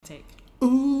take.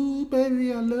 Ooh,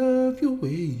 baby, I love your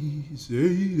ways.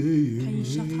 Can you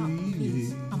shut up,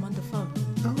 please? I'm on the phone.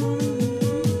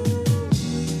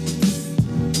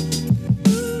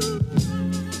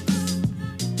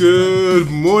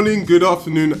 Good morning, good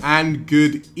afternoon, and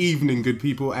good evening, good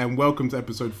people, and welcome to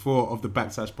episode 4 of the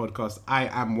Backslash Podcast. I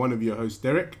am one of your hosts,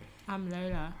 Derek. I'm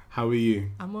Lola. How are you?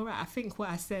 I'm alright. I think what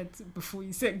I said before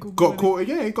you said good Got morning.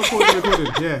 caught, yeah, it got caught in the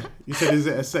recording, yeah. You said, is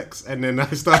it a sex? And then I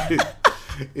started.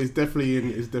 It's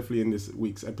definitely in this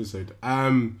week's episode.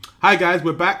 Hi guys,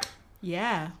 we're back.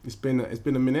 Yeah. It's been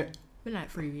a minute. Been like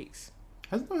 3 weeks.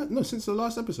 No, since the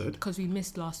last episode. Because we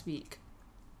missed last week.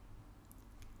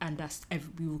 And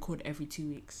we record every 2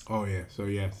 weeks. Oh yeah, so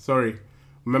yeah, sorry.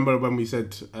 Remember when we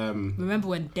said Remember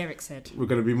when Derek said we're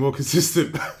gonna be more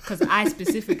consistent? Because I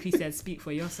specifically said speak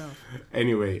for yourself.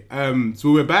 Anyway,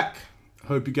 so we're back.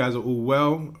 Hope you guys are all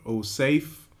well, all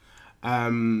safe.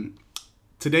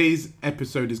 Today's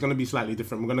episode is gonna be slightly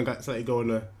different. We're gonna slightly go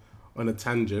on a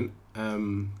tangent.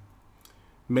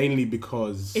 Mainly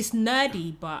because it's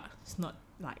nerdy, but it's not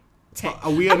like tech.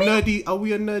 Are we a nerdy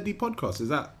podcast? Is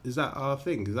that our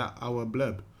thing? Is that our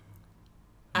blurb?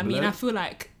 I mean, I feel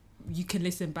like you can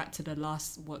listen back to the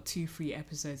last 2-3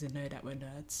 episodes and know that we're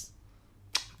nerds.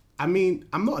 I mean,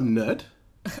 I'm not a nerd.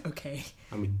 Okay.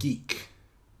 I'm a geek.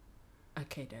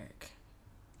 Okay, Derek.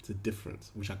 It's a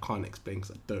difference, which I can't explain because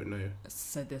I don't know.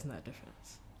 So there's no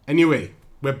difference. Anyway,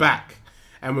 we're back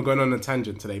and we're going on a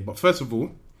tangent today. But first of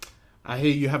all, I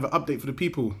hear you have an update for the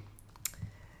people.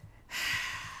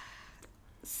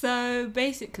 So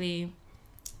basically,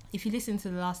 if you listen to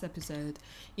the last episode,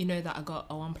 you know that I got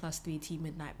a OnePlus 3T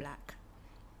Midnight Black.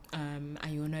 And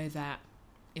you'll know that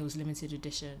it was limited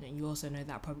edition. And you also know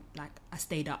that I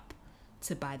stayed up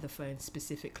to buy the phone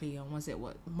specifically on, March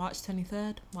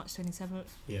 23rd? March 27th?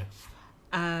 Yeah.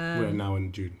 We're now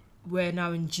in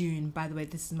June. By the way,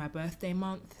 this is my birthday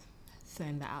month.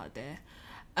 Throwing that out there.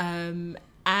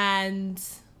 And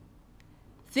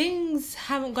things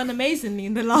haven't gone amazingly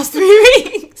in the last 3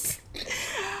 weeks.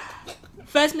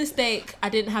 First mistake, I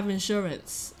didn't have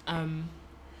insurance.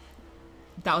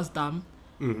 That was dumb.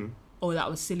 Mm-hmm. Or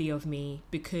that was silly of me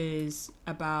because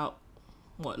about,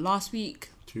 last week?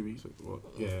 2 weeks? What?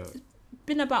 Yeah.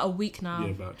 Been about a week now.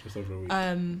 Yeah, about just over a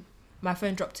week. My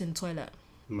phone dropped in the toilet.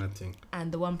 Mad thing.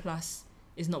 And the OnePlus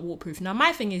is not waterproof. Now,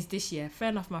 my thing is this year, fair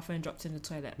enough, my phone dropped in the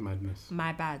toilet. Madness.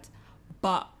 My bad.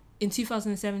 But in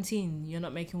 2017, you're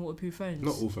not making waterproof phones.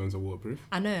 Not all phones are waterproof.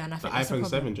 I know, and I think the that's a iPhone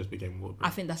problem. 7 just became waterproof. I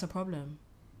think that's a problem.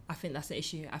 I think that's the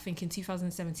issue. I think in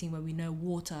 2017, when we know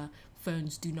water,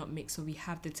 phones do not mix, so we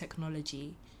have the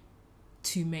technology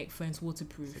to make phones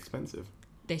waterproof. It's expensive.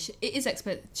 It is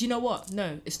expensive. Do you know what?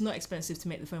 No, it's not expensive to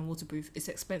make the phone waterproof. It's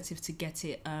expensive to get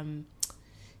it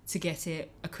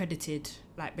accredited,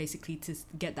 like basically to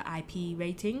get the IP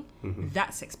rating. Mm-hmm.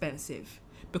 That's expensive.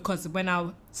 Because when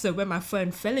my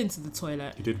phone fell into the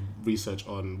toilet, You did research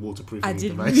on waterproofing I did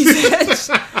devices.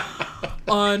 research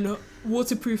on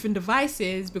waterproofing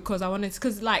devices because I wanted to,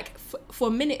 because like for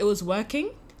a minute it was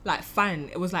working, like fine.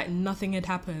 It was like nothing had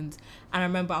happened. And I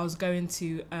remember I was going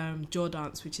to Jaw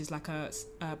Dance, which is like a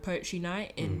poetry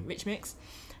night in Rich Mix.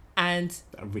 And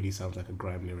That really sounds like a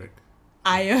grime lyric.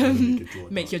 I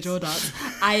make your jaw dance.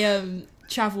 I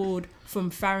travelled from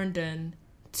Farringdon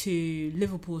to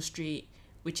Liverpool Street,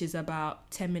 which is about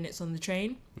 10 minutes on the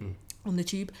train, on the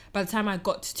tube. By the time I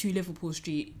got to Liverpool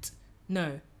Street,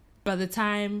 by the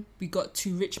time we got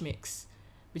to Rich Mix,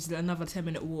 which is another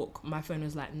 10-minute walk, my phone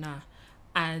was like, nah.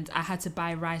 And I had to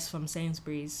buy rice from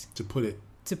Sainsbury's. To put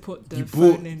the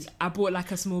phone in. I bought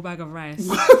like a small bag of rice.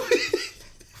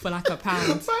 For like £1. Why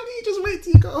don't you just wait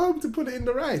till you go home to put it in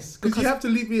the rice? Because you have to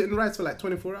leave it in the rice for like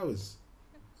 24 hours.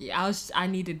 Yeah, I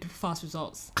needed fast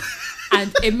results.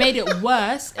 And it made it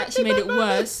worse. Actually made it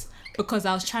worse because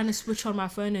I was trying to switch on my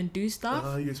phone and do stuff.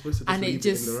 You're supposed to just and leave it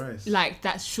just, in the rice. like,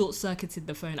 that short-circuited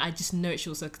the phone. I just know it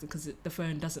short-circuited because the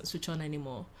phone doesn't switch on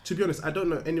anymore. To be honest, I don't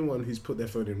know anyone who's put their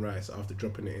phone in rice after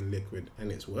dropping it in liquid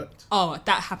and it's worked. Oh,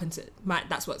 that happened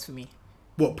that's worked for me.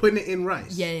 What, putting it in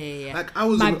rice? Yeah. Like, I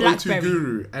was My an Blackberry. O2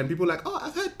 guru, and people were like,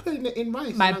 I've heard putting it in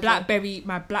rice. My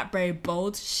Blackberry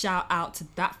Bold, shout out to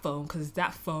that phone because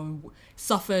that phone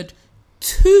suffered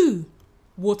 2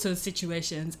 water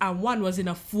situations and one was in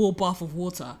a full bath of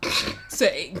water. So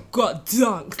it got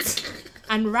dunked.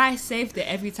 And rice saved it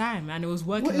every time and it was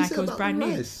working like it was brand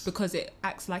new. Because it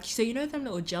acts like, so you know them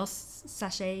little gel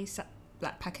sachets,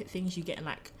 like packet things you get in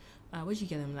like, where do you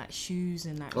get them? Like shoes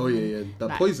and like... Oh, yeah. That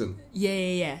like, poison.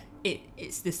 Yeah.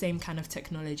 It's the same kind of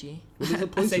technology. What does the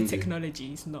poison I say do?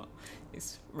 technology,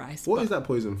 it's rice. What is that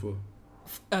poison for?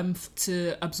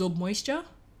 To absorb moisture.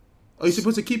 Are you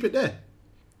supposed to keep it there?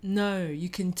 No, you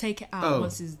can take it out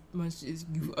once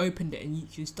you've opened it and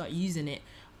you start using it.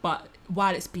 But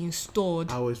while it's being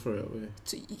stored, I always throw it away.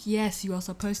 Yes, you are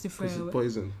supposed to throw it Because away. it's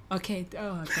poison. Okay.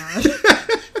 Oh my god.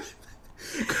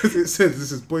 Because it says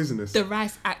this is poisonous. The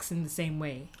rice acts in the same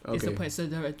way. It's the Okay. point. So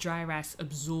the dry rice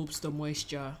absorbs the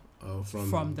moisture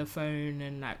from the phone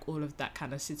and like all of that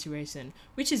kind of situation,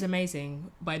 which is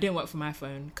amazing. But it didn't work for my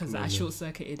phone because I short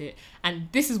circuited it. And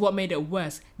this is what made it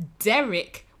worse.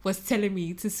 Derek was telling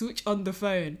me to switch on the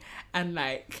phone and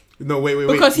like No, wait.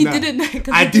 because he didn't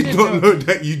know. I did not know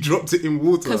that you dropped it in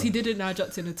water. Because he didn't know I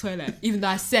dropped it in the toilet, even though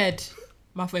I said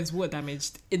my phone's water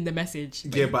damaged in the message.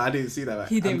 Yeah, but I didn't see that. Like,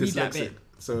 He didn't I'm read that dyslexic,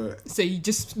 bit. So you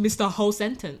just missed a whole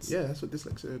sentence. yeah, that's what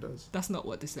dyslexia does. That's not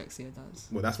what dyslexia does.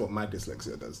 Well, that's what my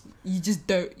dyslexia does. You just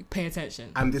don't pay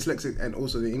attention. I'm dyslexic and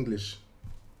also the English.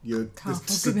 Oh,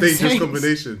 It's for a goodness dangerous sakes.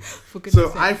 combination. For goodness So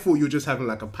sake. I thought you were just having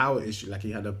like a power issue, like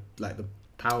he had the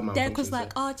power malfunction. Derek was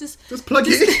like, oh, just plug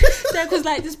it in. Derek was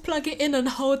like, just plug it in and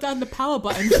hold down the power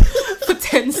button for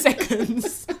 10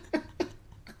 seconds.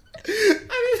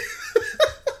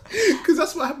 Because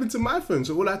that's what happened to my phone.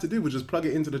 So all I had to do was just plug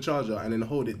it into the charger and then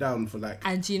hold it down for like.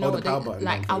 And do you know hold what? the power button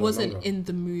down Like, for I a lot wasn't longer. in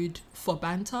the mood for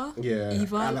banter. Yeah,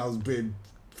 Either. and I was being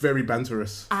very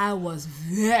banterous. I was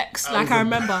vexed. I Like, was I a-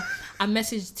 remember I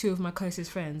messaged two of my closest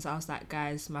friends. I was like,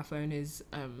 guys, my phone is,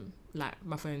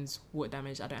 my phone's water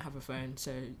damaged. I don't have a phone.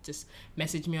 So just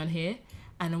message me on here.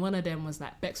 And one of them was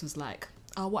like, Bex was like,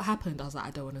 oh, what happened? I was like,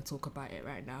 I don't want to talk about it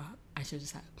right now. And she was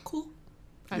just like, cool.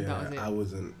 And that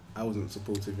was it. I wasn't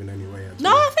supportive in any way. No,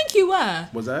 I think you were.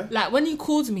 Was I? Like, when you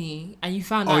called me and you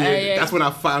found Oh out. yeah, that's when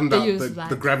I found Then out you was the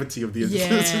like- gravity of the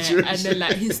Yeah, situation. and then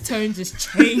like his tone just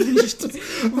changed.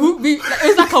 It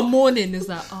was like a morning. It's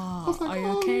like, oh, like, are you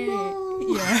oh, okay?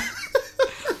 no. Yeah.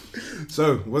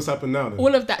 So what's happened now then?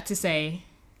 All of that to say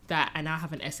that I now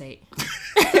have an S8.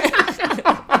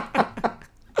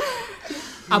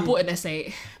 I bought an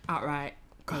S8 outright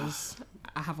because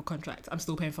I have a contract. I'm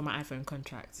still paying for my iPhone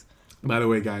contract. By the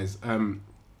way, guys,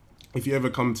 if you ever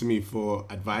come to me for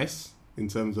advice in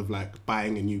terms of like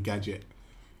buying a new gadget,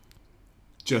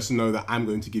 just know that I'm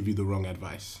going to give you the wrong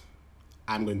advice.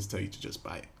 I'm going to tell you to just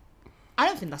buy it. I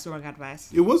don't think that's the wrong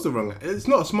advice. It was the wrong. It's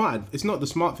not the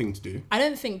smart thing to do. I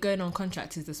don't think going on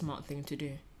contract is the smart thing to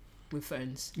do with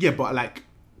phones. Yeah, but like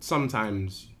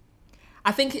sometimes.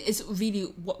 I think it's really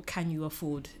what can you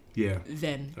afford Yeah.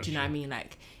 then. That's Do you know what I true. mean?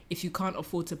 Like, if you can't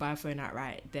afford to buy a phone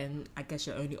outright, then I guess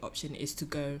your only option is to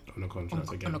go On a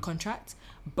contract again. on a contract.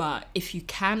 But if you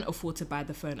can afford to buy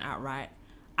the phone outright,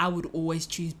 I would always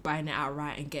choose buying it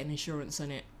outright and getting insurance on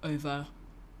it over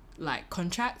like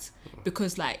contract,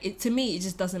 because like it, to me, it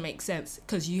just doesn't make sense,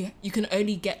 because you can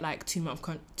only get like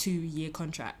 2 year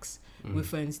contracts with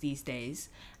phones these days,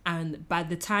 and by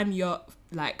the time you're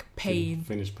like paying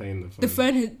Finish paying the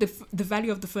phone, the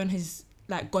value of the phone has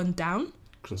like gone down.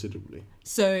 considerably.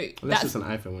 So Unless that's it's an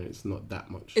iPhone when it's not that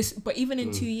much. but even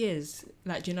in 2 years,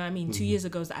 like, do you know what I mean? 2 years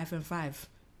ago was the iPhone 5,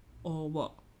 or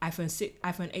what? iPhone 6,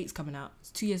 iPhone 8's coming out.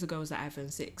 2 years ago was the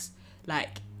iPhone 6.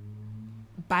 Like,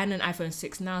 buying an iPhone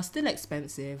 6 now is still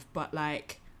expensive, but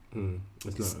like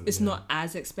it's not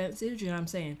as expensive. Do you know what I'm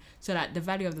saying? So like the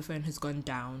value of the phone has gone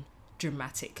down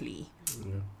dramatically,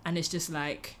 and it's just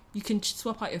like you can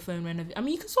swap out your phone whenever. I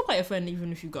mean, you can swap out your phone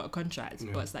even if you've got a contract,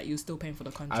 but it's like you're still paying for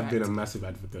the contract. I've been a massive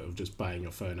advocate of just buying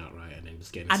your phone outright and then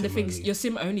just getting. And the SIM thing is, only. your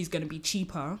SIM only is going to be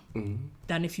cheaper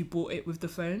than if you bought it with the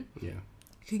phone. Yeah.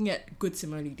 You can get good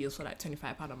SIM only deals for like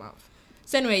 £25 a month.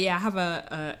 So anyway, yeah, I have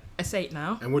a S8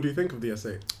 now. And what do you think of the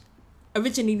S8?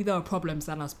 Originally, there were problems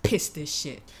and I was pissed as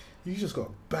shit. You just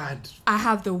got bad. I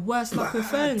have the worst luck with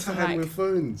phones. Time Like, with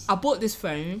phones. I bought this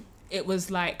phone. It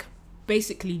was like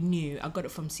basically new. I got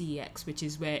it from CEX, which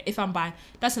is where if I'm buying,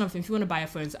 that's another thing. If you want to buy your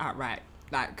phones outright,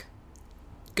 like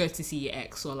go to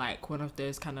CEX or like one of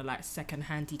those kind of like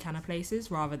second-handy kind of places,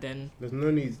 rather than There's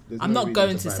no need. I'm not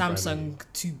going to Samsung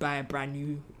to buy a brand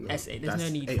new S8. There's no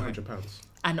need for it. £800.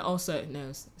 And also, no,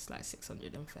 it's like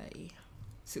 630,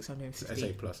 650.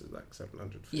 S8 Plus is like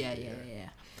 700. Yeah.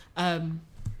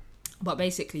 But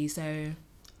basically, so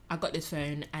I got this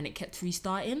phone and it kept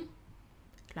restarting,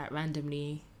 like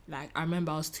randomly. Like, I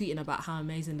remember I was tweeting about how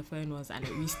amazing the phone was and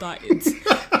it restarted.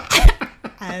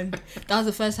 And that was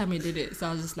the first time it did it. So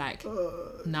I was just like,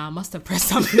 nah, I must have pressed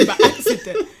something by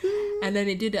accident. And then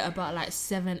it did it about like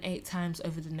 7-8 times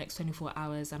over the next 24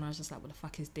 hours. And I was just like, what the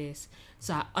fuck is this?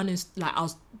 So I was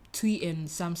tweeting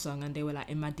Samsung and they were like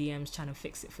in my DMs trying to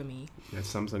fix it for me. You had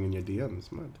Samsung in your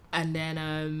DMs, mad. And then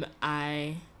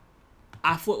I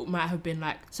thought it might have been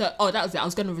like, that was it. I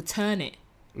was going to return it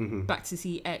back to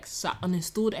CX. So I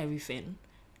uninstalled everything,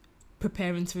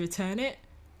 preparing to return it.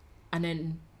 And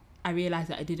then I realized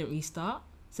that I didn't restart.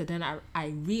 So then I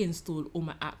reinstalled all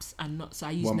my apps and not so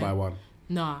I used One by one.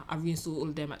 Nah, I reinstalled all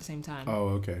of them at the same time. Oh,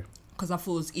 okay. Because I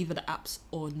thought it was either the apps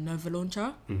or Nova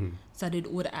Launcher. Mm-hmm. So I did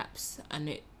all the apps and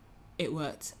it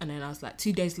worked. And then I was like,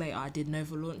 2 days later, I did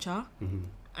Nova Launcher. Mm-hmm.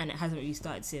 And it hasn't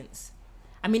restarted since.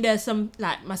 I mean, there's some,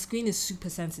 like, my screen is super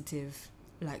sensitive.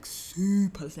 Like,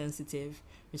 super sensitive,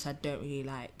 which I don't really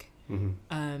like.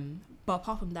 Mm-hmm. But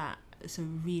apart from that, it's a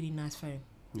really nice phone.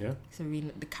 Yeah.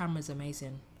 The camera's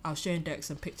amazing. I was showing Derek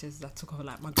some pictures I took of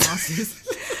like my glasses.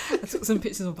 I took some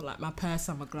pictures of like my purse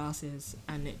and my glasses,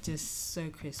 and it just so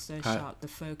crisp, so sharp. The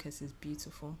focus is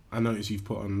beautiful. I noticed you've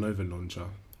put on Nova Launcher.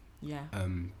 Yeah.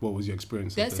 What was your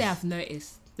experience? Don't say I've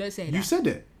noticed. Don't say that. You said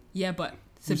it. Yeah, but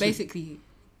so basically,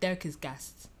 Derek is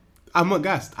gassed. I'm not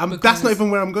gassed. That's not even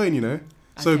where I'm going. You know.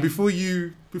 So Okay. before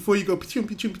you go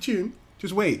pachum,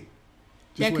 just wait.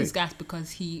 Derek is gassed because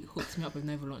he hooked me up with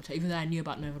Nova Launcher, even though I knew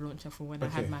about Nova Launcher from when I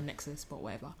had my Nexus, but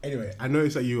whatever. Anyway, I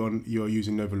noticed that you're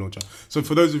using Nova Launcher. So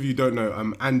for those of you who don't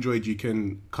know, Android, you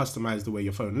can customize the way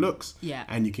your phone looks. Yeah.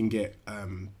 And you can get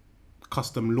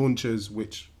custom launchers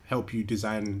which help you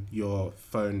design your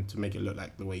phone to make it look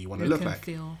like the way you want to look like.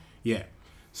 Feel. Yeah.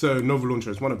 So Nova Launcher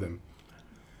is one of them.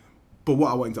 But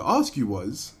what I wanted to ask you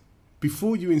was,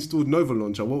 before you installed Nova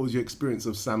Launcher, what was your experience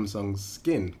of Samsung's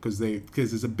Skin? Because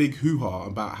there's a big hoo-ha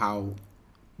about how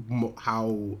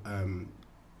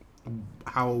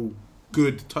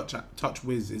good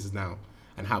TouchWiz is now,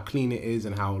 and how clean it is,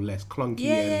 and how less clunky.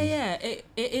 Yeah. It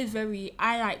is very.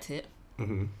 I liked it.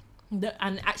 Mm-hmm.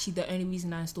 And actually, the only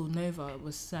reason I installed Nova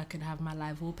was so I could have my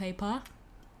live wallpaper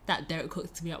that Derek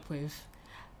hooked me up with.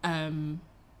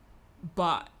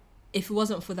 But if it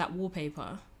wasn't for that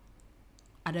wallpaper,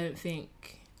 I don't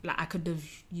think I could have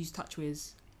used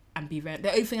TouchWiz and be very.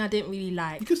 The only thing I didn't really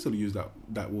like. You could still use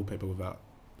that wallpaper without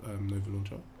Nova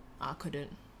Launcher. I couldn't.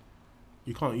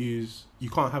 You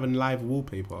can't have a live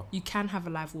wallpaper. You can have a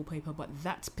live wallpaper, but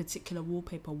that particular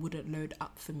wallpaper wouldn't load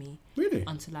up for me. Really?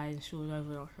 Until I installed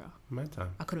Nova Launcher. My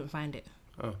time. I couldn't find it.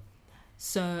 Oh.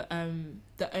 So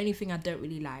the only thing I don't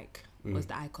really like was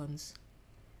the icons.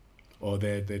 Or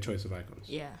their choice of icons.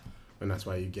 Yeah. And that's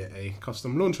why you get a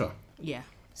custom launcher. Yeah.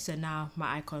 So now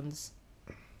my icons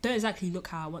don't exactly look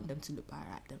how I want them to look, but I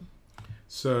like them.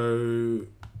 So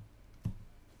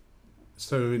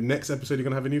next episode you're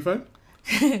gonna have a new phone?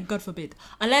 God forbid.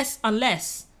 Unless what?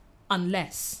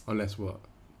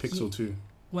 Pixel 2.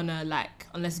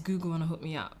 Unless Google wanna hook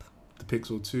me up. The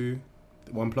Pixel 2.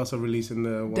 The OnePlus are releasing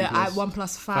the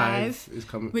OnePlus 5 is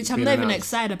coming, which I'm not even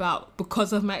excited about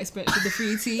because of my experience with the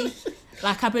 3T.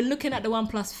 I've been looking at the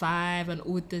OnePlus 5 and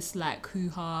all this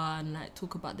hoo-ha and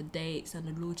talk about the dates and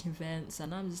the launch events,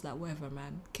 and I'm just like, whatever,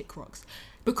 man, kick rocks.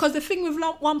 Because the thing with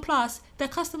OnePlus, their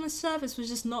customer service was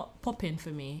just not popping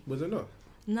for me. Was it not?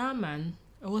 Nah, man,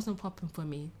 it wasn't popping for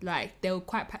me. They were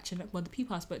quite patronizing. Well, the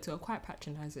people I spoke to were quite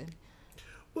patronizing.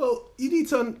 Well, you need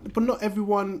to, but not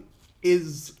everyone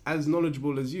is as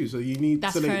knowledgeable as you, so you need.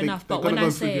 That's so fair enough. But when I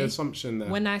say, the assumption that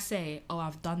when I say, oh,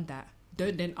 I've done that,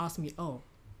 don't then ask me, oh,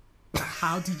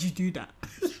 how did you do that?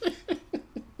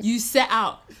 You set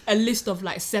out a list of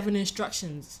 7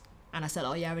 instructions, and I said,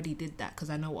 oh yeah, I already did that because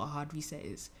I know what a hard reset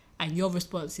is. And your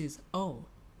response is, oh,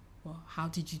 well, how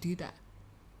did you do that?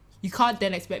 You can't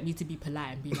then expect me to be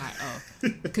polite and be like, oh,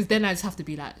 because then I just have to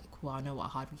be like, well, I know what a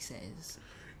hard reset is.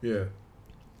 Yeah.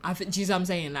 Do you see what I'm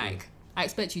saying? I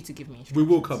expect you to give me. We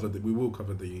will cover the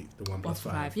OnePlus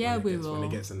 5. Yeah, we will. When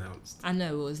it gets announced. I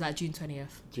know, it was June 20th.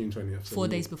 June 20th. So 4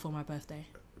 days before my birthday.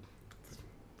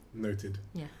 Noted.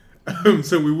 Yeah.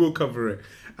 So we will cover it,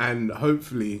 and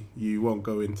hopefully you won't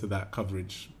go into that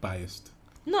coverage biased.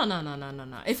 No.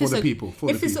 For the people.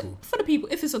 If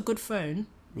it's a good phone.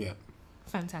 Yeah.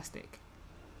 Fantastic.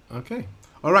 Okay.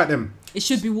 All right then. It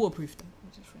should be waterproof though.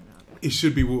 It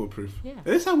should be waterproof. Yeah.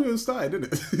 That's how we all started,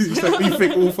 isn't it? It's like we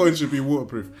think all phones should be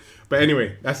waterproof. But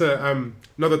anyway, that's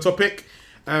another topic.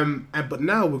 But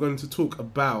now we're going to talk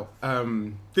about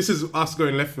this is us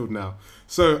going left field now.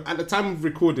 So at the time of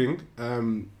recording,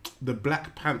 the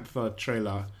Black Panther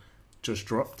trailer just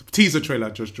dropped. Teaser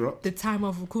trailer just dropped. The time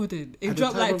of recording. It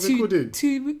dropped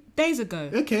 2 days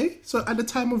ago. Okay, so at the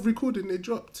time of recording, it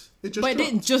dropped. But it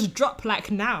didn't just drop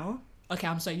now. Okay,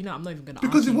 I'm sorry. I'm not even gonna.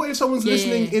 Because what if someone's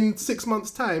listening in 6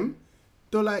 months' time?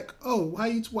 They're like, "Oh, why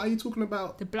are you talking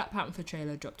about?" The Black Panther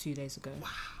trailer dropped 2 days ago. Wow,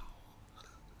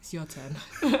 it's your turn.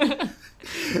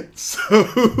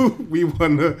 So we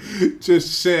wanna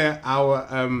just share our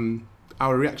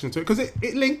reaction to it because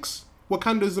it links.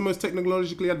 Wakanda is the most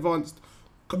technologically advanced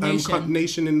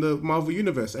nation in the Marvel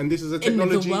universe, and this is a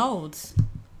technology in the world.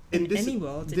 in any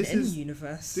world, in any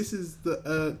universe. This is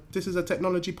a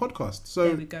technology podcast, so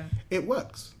there we go. It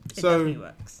works. It so definitely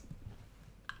works.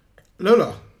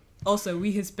 Lola. Also,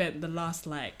 we have spent the last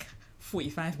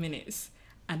 45 minutes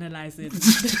analysing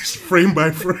frame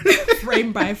by frame,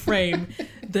 frame by frame,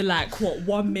 the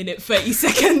 1 minute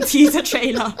 30-second teaser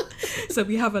trailer. So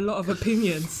we have a lot of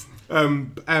opinions.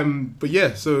 But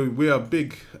yeah, so we are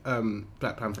big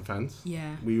Black Panther fans.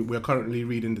 Yeah. We're currently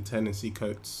reading the Tennessee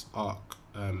Coates arc.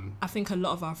 I think a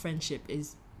lot of our friendship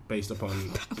is based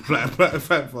upon Black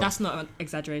Panther. That's not an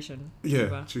exaggeration. Yeah,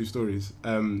 either. True stories.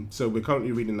 So we're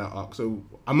currently reading that arc. So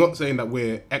I'm not saying that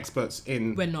we're experts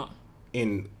in. We're not.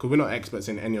 Because we're not experts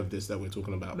in any of this that we're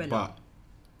talking about. We're but not.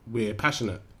 We're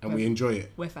passionate and we enjoy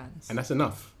it. We're fans. And that's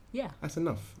enough. Yeah. That's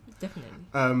enough.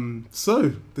 Definitely.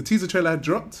 So the teaser trailer had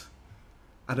dropped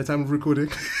at the time of recording.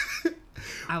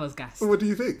 I was gassed. What do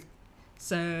you think?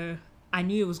 So I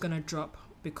knew it was going to drop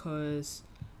because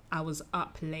I was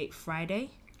up late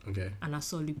Friday. Okay. And I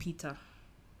saw Lupita.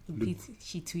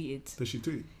 She tweeted. Does she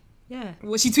tweet? Yeah.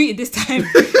 Well, she tweeted this time.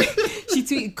 She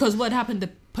tweeted because what happened, the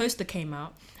poster came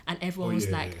out and everyone was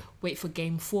wait for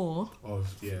game 4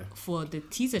 for the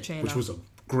teaser trailer. Which was a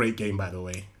great game, by the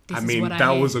way.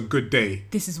 That was a good day.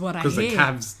 This is what I hear. Because the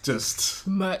Cavs just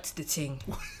murked the thing.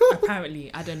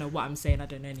 Apparently, I don't know what I'm saying. I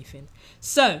don't know anything.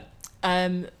 So, I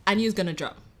knew it was gonna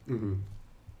drop. Mm-hmm.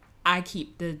 I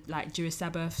keep the Jewish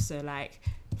Sabbath, so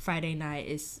Friday night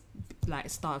is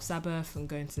start of Sabbath and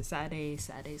going to Saturday.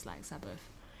 Saturday's Sabbath.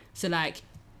 So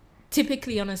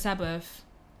typically on a Sabbath,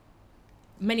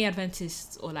 many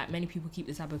Adventists or many people keep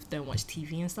the Sabbath don't watch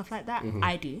TV and stuff like that. Mm-hmm.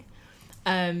 I do,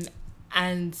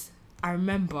 and I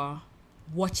remember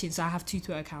watching. So I have 2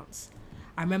 Twitter accounts.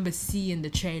 I remember seeing the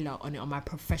trailer on it on my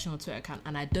professional Twitter account,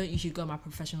 and I don't usually go on my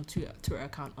professional Twitter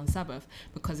account on Sabbath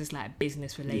because it's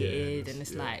business related and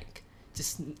it's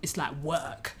it's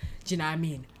work. Do you know what I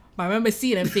mean? But I remember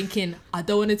seeing it and thinking, I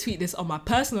don't want to tweet this on my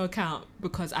personal account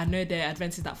because I know there are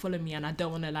Adventists that follow me, and I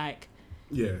don't want to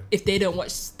if they don't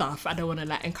watch stuff, I don't want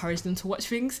to encourage them to watch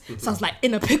things. Mm-hmm. So I was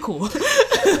in a pickle.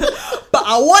 But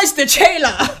I watched the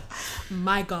trailer.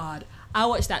 My God, I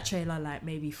watched that trailer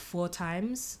maybe 4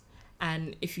 times.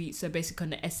 And so basically on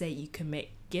the essay, you can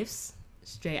make GIFs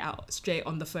straight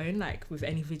on the phone, with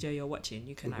any video you're watching,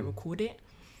 you can record it.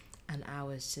 And I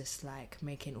was just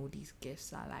making all these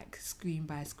GIFs, screen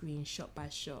by screen, shot by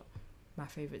shot, my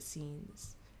favorite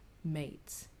scenes,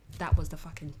 mate. That was the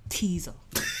fucking teaser.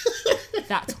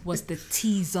 That was the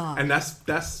teaser. And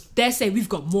that's they say we've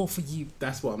got more for you.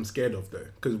 That's what I'm scared of though,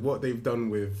 because what they've done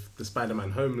with the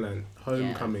Spider-Man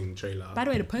Homecoming trailer. By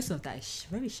the way, the poster of that is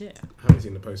very shit. I haven't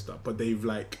seen the poster, but they've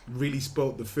really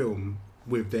spoilt the film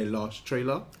with their last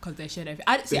trailer. Because they showed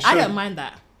everything. I don't mind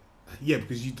that. Yeah,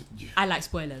 because you I like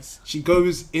spoilers. She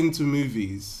goes into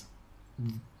movies,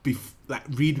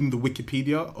 reading the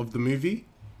Wikipedia of the movie,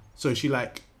 so she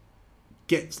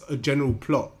gets a general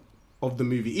plot of the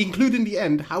movie, including the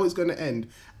end, how it's going to end,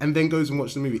 and then goes and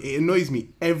watches the movie. It annoys me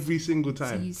every single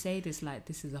time. So you say this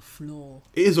this is a flaw.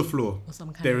 It is a flaw. Or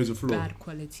some kind there of is a flaw. Bad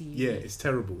quality. Yeah, it's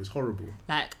terrible. It's horrible.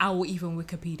 I will even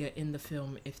Wikipedia in the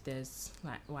film if there's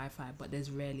Wi-Fi, but there's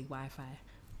rarely Wi-Fi.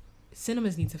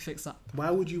 Cinemas need to fix up.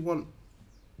 Why would you want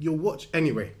your watch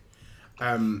anyway?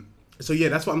 So yeah,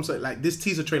 that's what I'm saying. This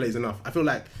teaser trailer is enough. I feel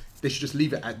they should just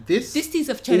leave it at this. This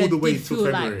teaser trailer all the way did till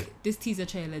feel February. This teaser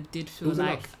trailer did feel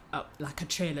like a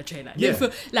trailer. Yeah.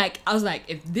 Feel, I was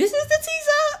if this is the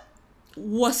teaser,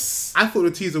 what's... I thought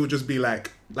the teaser would just be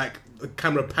like a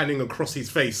camera panning across his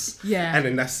face. Yeah. And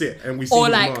then that's it. And we see his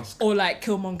mask. Or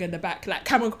Killmonger in the back.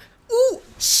 Camera... Ooh,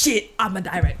 shit, I'm a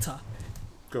director.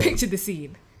 Picture the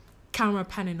scene. Camera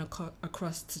panning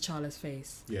across T'Challa's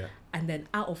face. Yeah. And then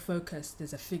out of focus,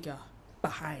 there's a figure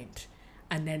behind.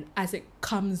 And then as it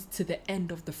comes to the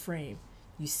end of the frame,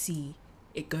 you see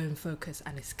it go in focus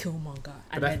and it's Killmonger.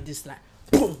 And then just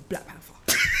boom, Black Panther.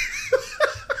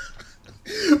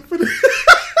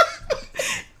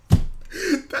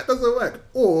 That doesn't work.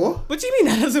 Or... What do you mean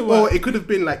that doesn't work? Or it could have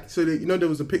been there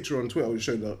was a picture on Twitter which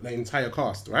showed the entire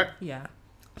cast, right? Yeah.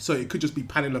 So it could just be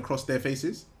panning across their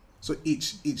faces. So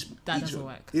each doesn't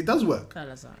work. It does work. That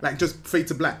doesn't work. Just fade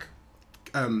to black,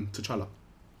 T'Challa.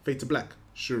 Fade to black,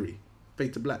 Shuri.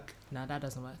 Fade to black. No, that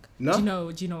doesn't work.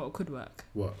 No? Do you know what could work?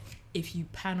 What? If you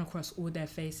pan across all their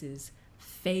faces,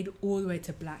 fade all the way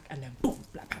to black, and then boom,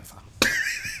 Black Panther.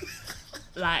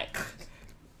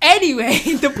 Anyway,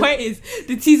 the point is,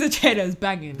 the teaser trailer is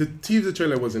banging. The teaser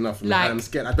trailer was enough. I'm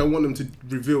scared. I don't want them to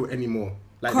reveal anymore.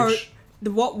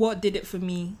 What did it for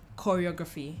me?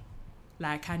 Choreography.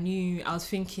 I was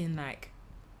thinking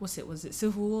was it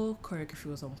Civil War? Choreography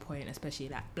was on point,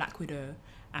 especially Black Widow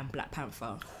and Black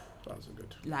Panther. That was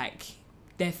good. Like,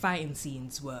 their fighting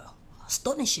scenes were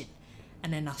astonishing.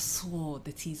 And then I saw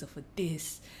the teaser for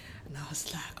this, and I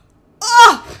was like,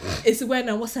 it's when,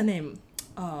 what's her name?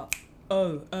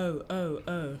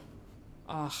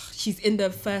 She's in the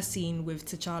first scene with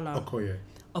T'Challa.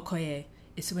 Okoye.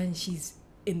 It's when she's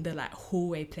in the like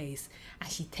hallway place, and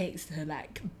she takes her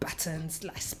like batons,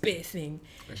 like spear thing,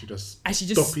 and she just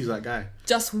stoppies that guy.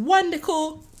 Just one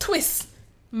little twist,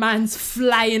 man's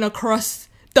flying across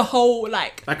the whole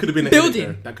like that could have been building. An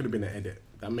edit, that could have been an edit.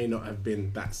 That may not have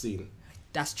been that scene.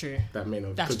 That's true. That may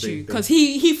not. That's true because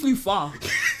he flew far.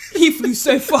 He flew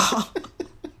so far.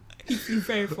 He flew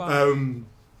very far.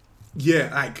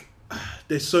 Yeah, like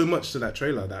there's so much to that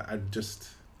trailer that I just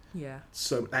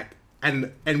so like.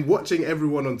 And watching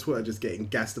everyone on Twitter just getting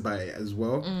gassed about it as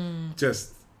well,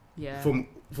 just from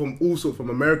all sorts,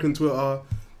 from American Twitter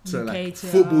to UK like Twitter.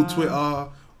 Football Twitter,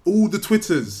 all the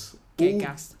Twitters,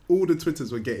 gassed. All the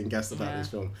Twitters were getting gassed about this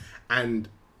film, and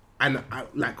I,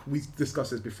 like we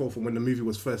discussed this before from when the movie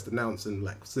was first announced in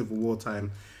like Civil War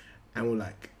time, and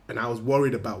I was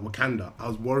worried about Wakanda. I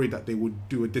was worried that they would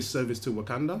do a disservice to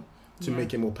Wakanda. To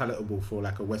make it more palatable for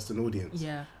like a Western audience.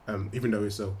 Yeah. Even though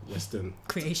it's a Western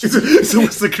creation. it's a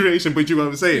Western creation, but you know what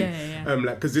I'm saying? Yeah.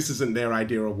 Like, because this isn't their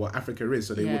idea of what Africa is,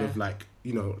 so they would have like,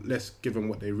 you know, less given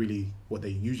what they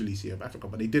usually see of Africa,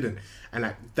 but they didn't. And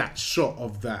like that shot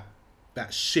of that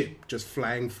ship just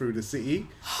flying through the city,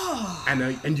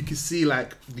 and you can see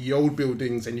like the old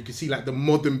buildings, and you can see like the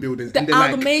modern buildings, the and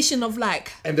amalgamation of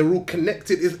like, and they're all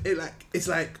connected. It's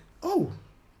like oh,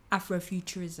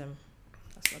 Afrofuturism.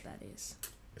 That's what that is.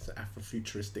 It's an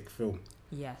Afrofuturistic film.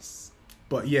 Yes.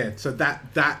 But yeah, so that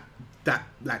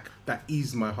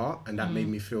eased my heart, and that made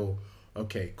me feel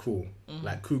okay, cool.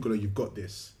 Like Coogler, you've got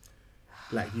this.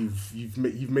 Like you've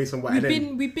made some.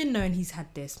 We've been knowing he's had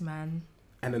this, man.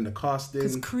 And then the casting.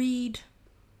 Because Creed,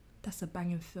 that's a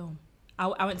banging film.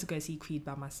 I went to go see Creed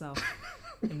by myself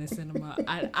in the cinema.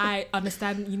 I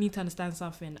understand. You need to understand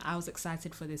something. I was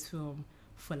excited for this film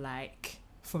from it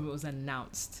was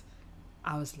announced.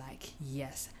 I was like,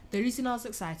 yes. The reason I was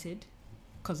excited,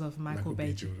 because of Michael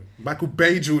Bay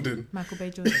Jordan.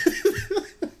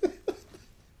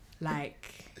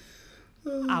 Like,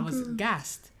 I was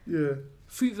gassed. Yeah.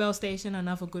 Fruitvale Station,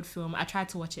 another good film. I tried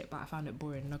to watch it, but I found it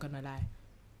boring, not gonna lie.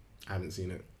 I haven't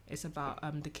seen it. It's about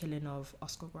the killing of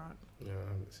Oscar Grant. Yeah,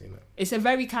 I haven't seen it. It's a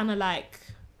very kind of like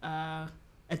a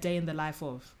day in the life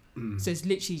of. So it's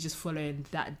literally just following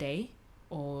that day,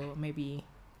 or maybe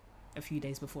a few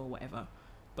days before, whatever.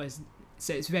 But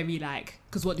it's very like,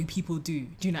 because what do people do?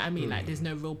 Do you know what I mean? Like, there's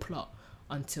no real plot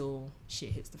until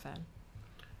shit hits the fan.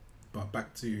 But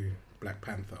back to Black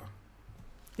Panther.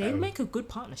 They make a good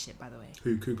partnership, by the way.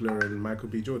 Who, Coogler and Michael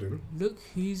B. Jordan? Look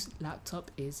whose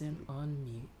laptop isn't on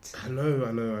mute. I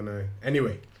know.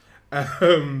 Anyway,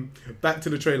 back to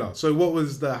the trailer. So what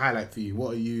was the highlight for you?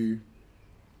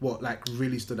 What like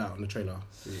really stood out on the trailer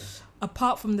for you?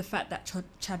 Apart from the fact that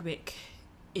Chadwick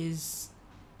is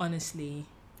honestly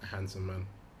a handsome man.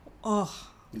 Oh,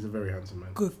 he's a very handsome man.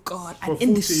 Good God. For and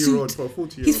in the suit. For a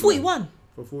 40-year-old he's 41. Man.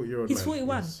 For a 40-year-old he's man.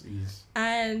 41.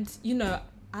 And, you know,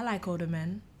 I like older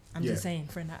men. I'm just saying,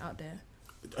 throwing that out there.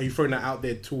 Are you throwing that out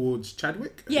there towards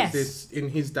Chadwick? Yes. Is this in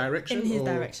his direction? In his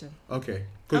direction. Okay.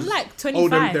 I'm like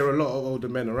 25. There are a lot of older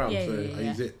men around. Yeah.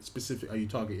 Is it specific? Are you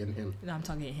targeting him? No, I'm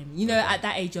targeting him. You know, at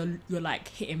that age, you're like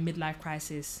hitting midlife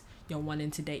crisis. You're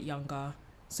wanting to date younger,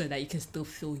 so that you can still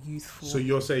feel youthful. So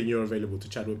you're saying you're available to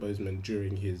Chadwick Boseman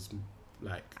during his,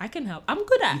 like... I can help. I'm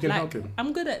good at... You can help him?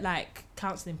 I'm good at, like,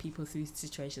 counselling people through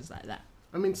situations like that.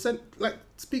 I mean, say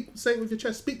it with your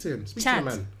chest. Speak to him. Speak Chad, to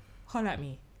the man. Holler at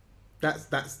me.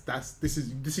 This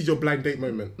is your blind date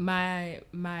moment. My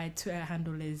Twitter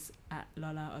handle is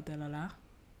 @Lola.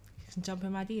 You can jump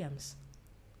in my DMs.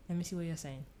 Let me see what you're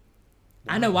saying.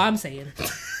 Wow. I know what I'm saying.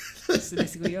 So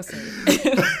let's see what you're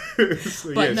saying.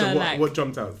 What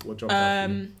jumped out? What jumped out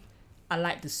for you? I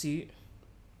like the suit.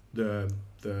 The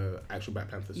actual Black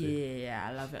Panther suit. Yeah,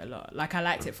 I love it a lot. Like, I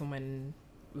liked it from when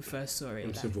we first saw it.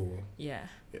 In Civil War. Yeah.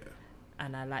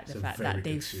 And I like the it's fact that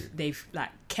they've like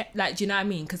kept, like, do you know what I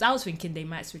mean? Because I was thinking they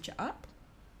might switch it up.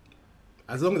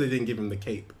 As long as they didn't give him the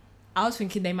cape. I was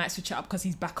thinking they might switch it up because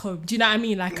he's back home. Do you know what I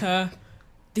mean? Like,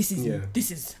 this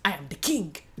is I am the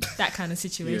king. That kind of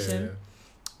situation.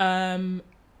 Yeah.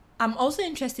 I'm also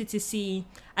interested to see.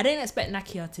 I didn't expect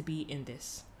Nakia to be in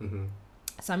this,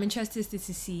 so I'm interested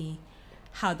to see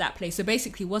how that plays. So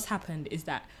basically, what's happened is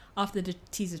that after the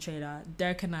teaser trailer,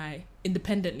 Derek and I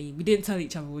independently, we didn't tell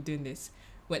each other we're doing this,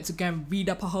 went to go and read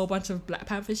up a whole bunch of Black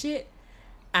Panther shit,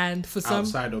 and for some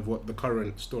outside of what the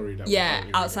current story that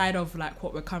outside of like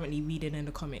what we're currently reading in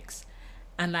the comics,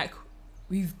 and like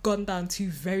we've gone down two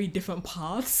very different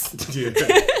paths. Yeah,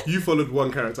 you followed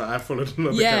one character, I followed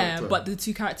another character. Yeah, but the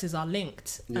two characters are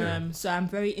linked. Yeah. So I'm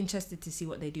very interested to see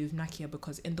what they do with Nakia,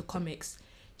 because in the comics,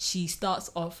 she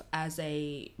starts off as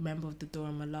a member of the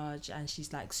Dora Milaje, and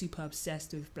she's like super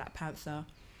obsessed with Black Panther,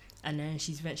 and then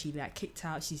she's eventually like kicked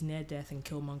out. She's near death, and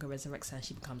Killmonger resurrects her, and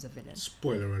she becomes a villain.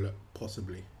 Spoiler alert,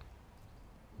 possibly.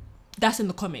 That's in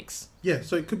the comics. Yeah,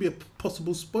 so it could be a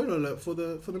possible spoiler alert for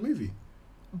the movie.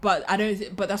 But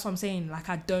but that's what I'm saying. Like,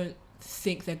 I don't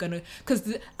think they're gonna,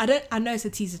 because I know it's a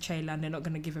teaser trailer and they're not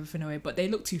gonna give everything away, but they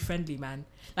look too friendly, man.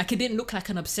 Like, it didn't look like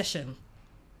an obsession.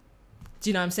 Do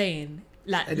you know what I'm saying?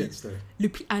 Like, Edits though.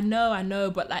 I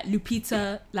know, but like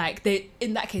Lupita, like, they,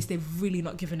 in that case, they've really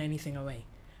not given anything away,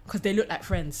 because they look like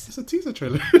friends. It's a teaser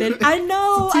trailer. I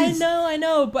know, It's a tease. I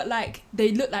know, but like,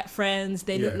 they look like friends.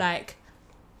 They look like,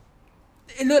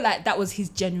 it looked like that was his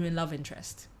genuine love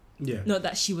interest. Yeah. Not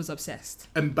that she was obsessed.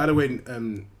 And by the way,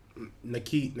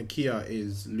 Nakia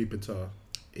is Lupita's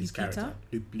Lupita? character.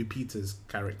 Lupita's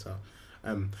character.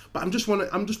 But I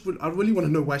really want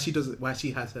to know why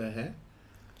she has her hair.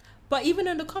 But even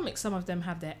in the comics, some of them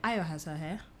have their. Ayo has her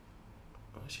hair.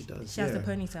 Oh, she does. She has the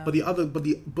ponytail.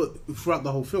 But throughout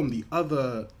the whole film, the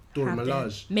other Dora Have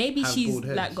Milaje. Maybe have she's bald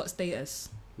heads. like got status.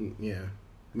 Yeah,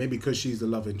 maybe because she's the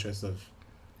love interest of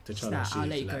T'Challa. Like, I'll let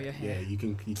you she's grow like, your hair. Yeah, you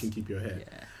can keep your hair.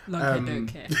 Yeah, long hair don't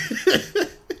care.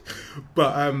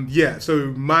 But yeah,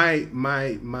 so my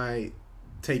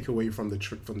takeaway from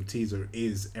the teaser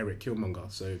is Eric Killmonger,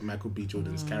 so Michael B.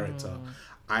 Jordan's character.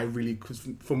 I really, cause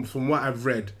from what I've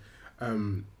read,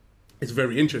 it's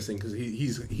very interesting because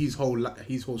his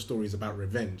whole story is about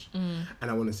revenge, and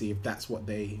I want to see if that's what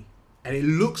they. And it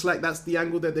looks like that's the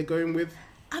angle that they're going with.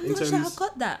 I'm not sure I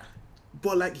got that.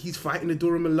 But like, he's fighting the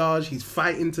Dora Milaje, he's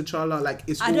fighting T'Challa. Like,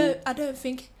 it's. I don't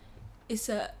think it's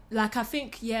a, like, I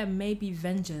think, yeah, maybe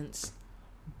vengeance,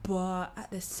 but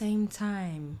at the same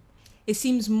time, it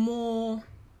seems more,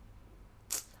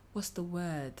 what's the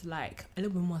word, like a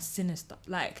little bit more sinister,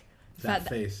 like that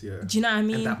face, yeah. Do you know what I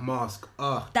mean? And that mask,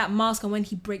 that mask, and when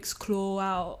he breaks Claw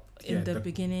out in the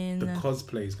beginning, the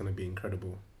cosplay is gonna be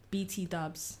incredible. BT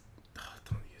dubs. Oh,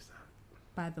 don't use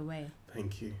that. By the way,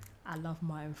 thank you. I love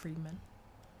Martin Freeman.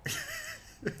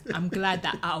 I'm glad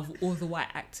that out of all the white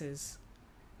actors,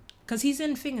 because he's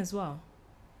in Thing as well.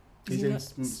 He's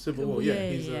in Civil War.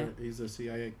 Yeah, he's a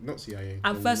CIA, not CIA.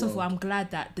 And first of all, I'm glad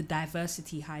that the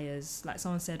diversity hires, like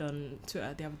someone said on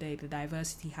Twitter the other day, the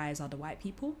diversity hires are the white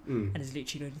people, and there's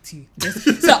literally only two.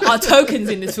 So our tokens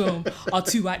in this film are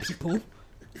two white people.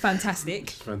 Fantastic.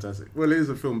 It's fantastic. Well, it is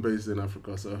a film based in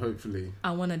Africa, so hopefully.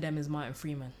 And one of them is Martin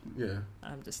Freeman. Yeah.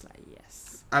 And I'm just like,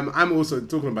 yes. I'm also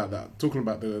talking about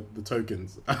the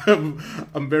tokens.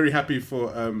 I'm very happy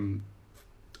for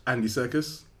Andy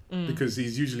Serkis. Because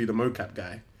he's usually the mocap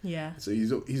guy. Yeah. So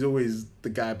he's always the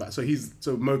guy back. So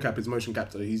mocap is motion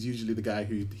capture. He's usually the guy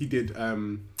who he did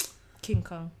King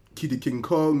Kong. He did King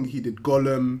Kong. He did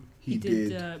Gollum. He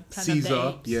did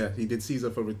Caesar. Yeah, he did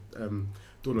Caesar for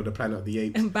Dawn of the Planet of the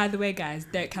Apes. And by the way, guys,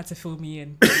 Derek had to fill me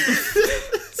in.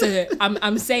 So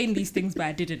I'm saying these things, but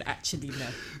I didn't actually know.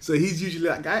 So he's usually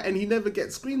that guy, and he never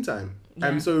gets screen time.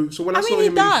 Yeah. So when I saw he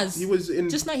him, does. He was in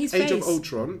just not his Age face. of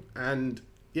Ultron, and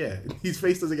yeah, his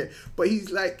face doesn't get. But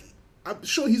he's like, I'm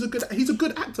sure he's a good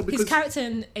actor because his character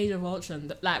in Age of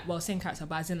Ultron, like, well, same character,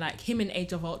 but as in like him in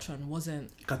Age of Ultron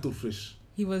wasn't. Cuttlefish.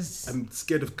 He was. I'm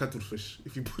scared of cuttlefish.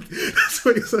 If you put, that's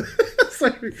what he said.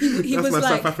 Sorry, he that's was my like,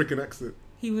 South African accent.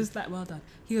 He was like, well done.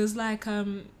 He was like,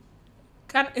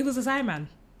 it was a side man.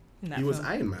 He was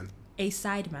Iron Man. A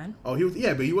side man. Oh, he was,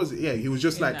 yeah, but he was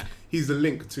just like, he's the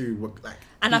link to what, like,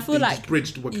 and I feel like just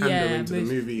bridged Wakanda into the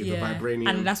movie, the vibranium,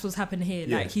 and that's what's happened here.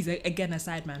 Yeah. Like, he's again a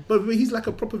side man. But he's like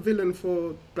a proper villain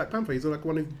for Black Panther. He's like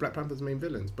one of Black Panther's main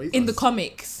villains. But in the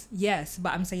comics, yes,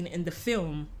 but I'm saying in the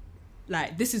film,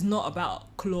 like, this is not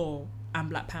about Claw and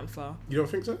Black Panther. You don't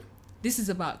think so? This is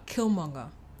about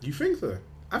Killmonger. You think so?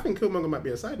 I think Killmonger might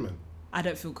be a sideman. I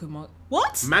don't feel Killmonger.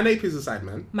 What? Manape is a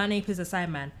sideman. Manape is a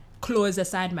side man. Claw is a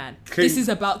side man. This is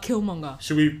about Killmonger.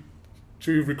 Should we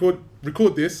record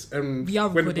this and we are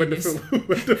when the this. film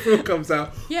when the film comes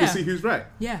out, yeah. we'll see who's right.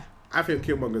 Yeah. I think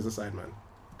Killmonger's a sideman.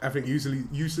 I think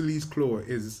Ulysses Claw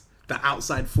is the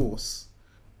outside force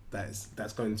that's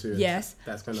going to yes.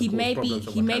 That's going to he cause may problems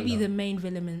be for Wakanda. may be the main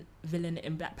villain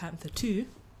in Black Panther 2.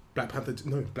 Black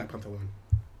Panther 1.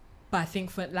 But I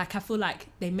think I feel like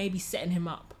they may be setting him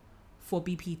up for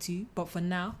BP2, but for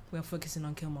now we're focusing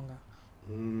on Killmonger.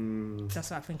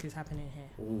 That's what I think is happening here.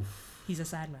 Oof. He's a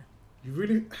side man. You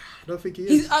really? I don't think he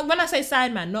is. When I say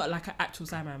side man, not like an actual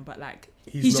side man, but like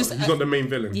he's not the main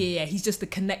villain. Yeah, he's just the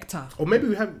connector. Or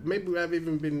maybe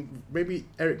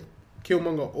Eric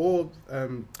Killmonger or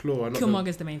Claw are not.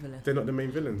 Killmonger's the main villain. They're not the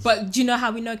main villains. But do you know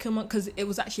how we know Killmonger? Because it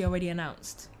was actually already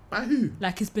announced. By who?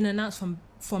 Like, it's been announced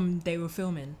from they were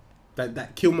filming.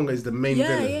 That Killmonger is the main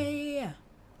villain. Yeah.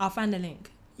 I'll find the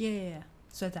link. Yeah.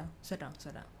 Slow down.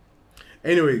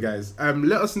 Anyway, guys,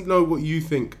 let us know what you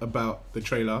think about the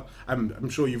trailer. I'm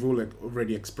sure you've all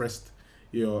already expressed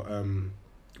your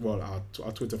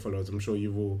our Twitter followers. I'm sure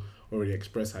you've all already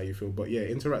expressed how you feel. But yeah,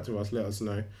 interact with us. Let us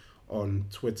know on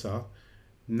Twitter.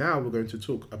 Now we're going to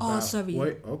talk about. Oh, sorry.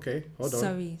 Wait, okay, hold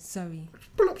on. Sorry.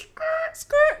 Pull up.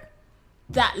 Skirt.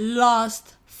 That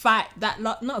last fight,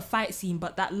 not a fight scene,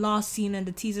 but that last scene in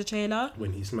the teaser trailer.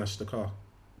 When he smashed the car.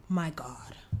 My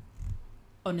God.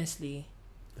 Honestly.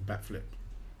 The backflip.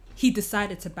 He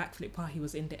decided to backflip while he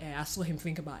was in the air. I saw him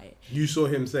think about it. You saw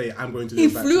him say, "I'm going to do He a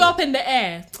backflip." flew up in the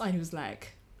air and he was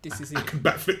like, "This is I it. can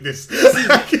backflip this."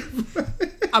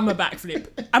 I'm a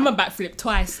backflip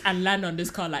twice and land on this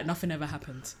car like nothing ever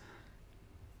happened."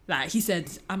 Like, he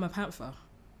said, "I'm a panther."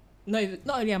 No,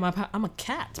 not only am I I'm a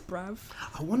cat, bruv.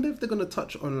 I wonder if they're going to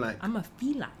touch on like... I'm a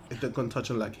feline. If they're going to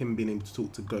touch on like him being able to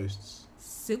talk to ghosts.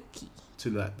 Silky. To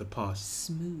like the past.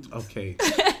 Smooth. Okay.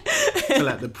 To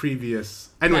like the previous...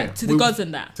 Anyway. Like, to the gods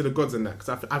and that. To the gods and that.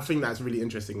 Because I think that's really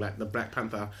interesting. Like the Black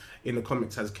Panther in the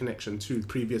comics has connection to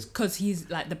previous... Because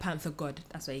he's like the panther god.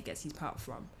 That's where he gets his power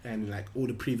from. And like all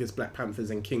the previous Black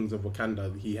Panthers and kings of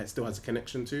Wakanda, he still has a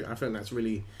connection to. I think that's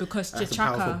really... Because that's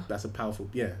T'Chaka... That's a powerful...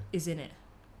 Yeah. Is in it.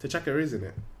 T'Chaka is in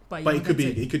it. But it could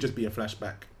be... He could just be a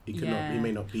flashback. He could not... He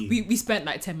may not be... We spent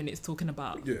like 10 minutes talking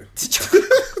about... Yeah.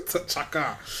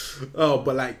 T'Chaka. Oh,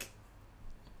 but like...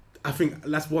 I think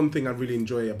that's one thing I really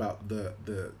enjoy about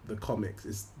the comics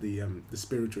is the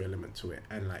spiritual element to it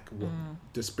and like what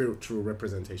the spiritual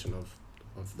representation of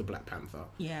the Black Panther.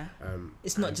 Yeah.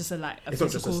 It's not just a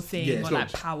physical thing or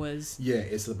like powers. Yeah,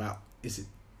 it's about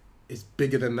it's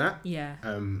bigger than that. Yeah.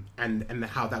 And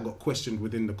how that got questioned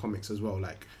within the comics as well.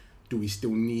 Like, do we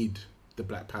still need the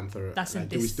Black Panther? That's like,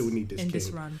 do we still need this king?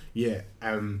 This run? Yeah.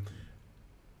 And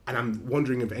I'm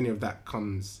wondering if any of that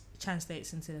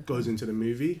translates into goes into the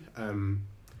movie.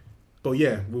 But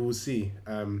yeah, we will see.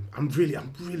 I'm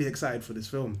really excited for this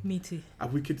film. Me too.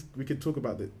 We could talk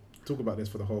about this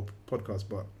for the whole podcast,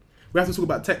 but we have to talk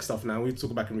about tech stuff now. We need to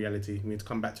talk back in reality. We need to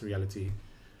come back to reality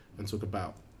and talk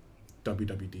about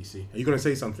WWDC. Are you gonna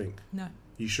say something? No.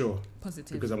 You sure?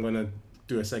 Positive. Because I'm gonna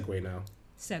do a segue now.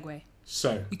 Segue.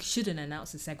 So you shouldn't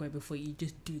announce the segue before you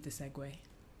just do the segue.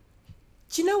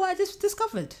 Do you know what I just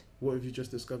discovered? What have you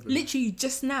just discovered? Literally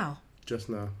just now. Just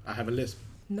now. I have a lisp.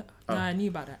 No, I knew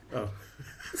about that. Oh.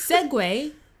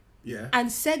 Segway. Yeah. And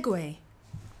Segway.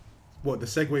 What, the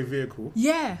Segway vehicle?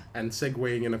 Yeah. And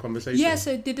segueing in a conversation? Yeah,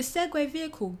 so did the Segway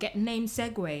vehicle get named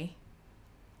Segway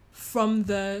from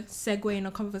the Segway in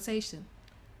a conversation?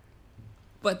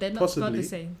 But they're not spelled the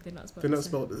same. They're not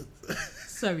spelled the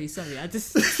same. Sorry. I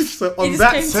just... So on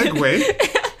that segue...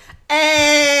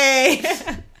 Hey!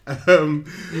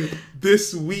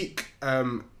 This week,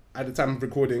 at the time of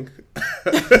recording,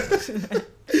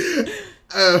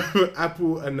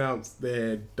 Apple announced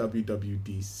their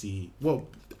WWDC. Well,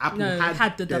 Apple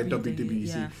had their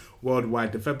WWDC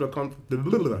Worldwide Developer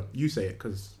Conference. You say it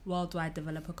because Worldwide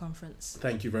Developer Conference.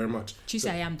 Thank you very much. You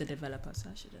say I am the developer, so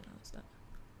I should announce that.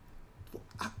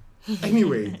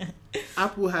 Anyway,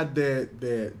 Apple had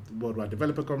their Worldwide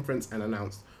Developer Conference and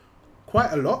announced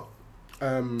quite a lot.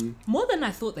 More than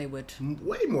I thought they would.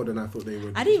 Way more than I thought they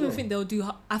would. I didn't even think they would do...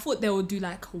 I thought they would do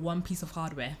like one piece of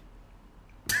hardware.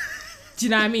 Do you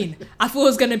know what I mean? I thought it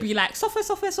was going to be like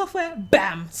software,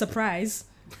 bam, surprise.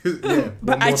 Yeah,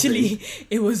 but actually,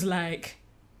 it was like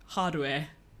hardware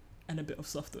and a bit of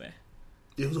software.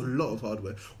 It was a lot of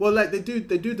hardware. Well, like they do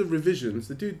the revisions.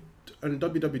 They do on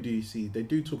WWDC. They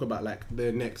do talk about like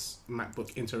the next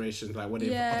MacBook iterations, like what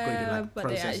they've upgraded, like but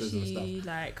processors they actually, and stuff.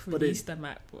 Like released the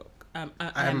MacBook,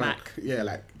 iMac, yeah,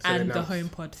 like so and the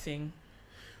HomePod thing.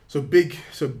 So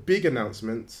big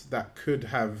announcements that could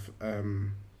have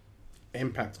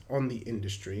impact on the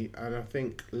industry, and I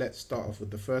think let's start off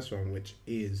with the first one, which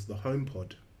is the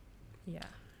HomePod. Yeah.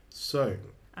 So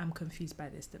I'm confused by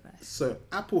this device. So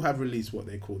Apple have released what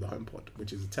they call the HomePod,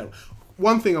 which is a terrible.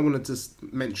 One thing I wanted to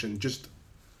mention, just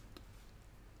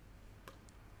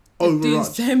doing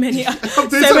so many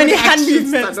hand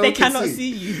movements, they cannot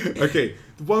see you. Okay,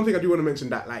 the one thing I do want to mention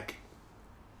that like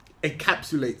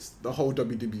encapsulates the whole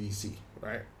WWDC,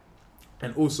 right?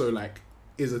 And also like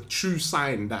is a true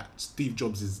sign that Steve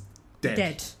Jobs is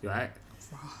dead. Right?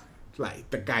 Like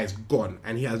the guy's gone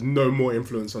and he has no more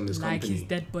influence on this company. Like his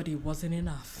dead body wasn't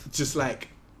enough. Just like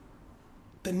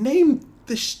the name,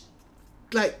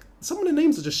 like some of the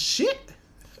names are just shit.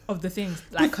 of the things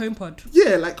like HomePod.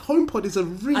 Yeah, like HomePod is a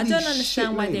really. I don't understand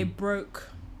shit why name. they broke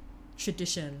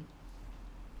tradition.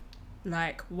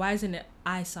 Like, why isn't it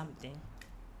iSomething?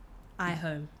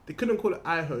 iHome. They couldn't call it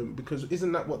iHome because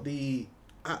isn't that what the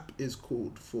app is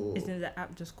called for? Isn't the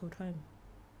app just called Home?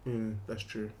 Yeah, that's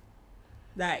true.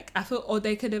 Like, I feel, or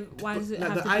they could have. Why does it Like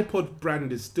have the to iPod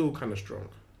brand is still kind of strong.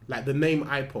 Like the name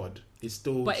iPod is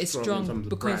still But it's strong, strong in terms of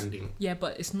because branding. yeah,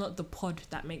 but it's not the pod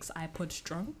that makes iPod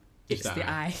strong. It's It's the the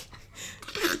I.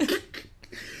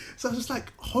 So I was just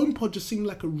like, HomePod just seemed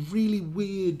like a really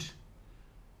weird.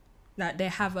 Like they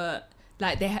have a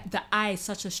the I is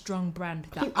such a strong brand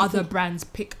that think other Apple- brands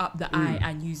pick up the I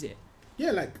and use it.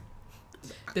 Yeah, like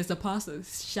There's a pastor,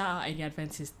 shout out any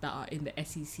Adventists that are in the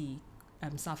SEC,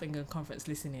 South England Conference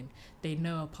listening. They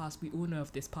know a pastor, we all know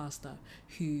of this pastor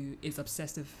who is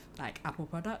obsessed with like Apple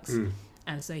products.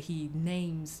 And so he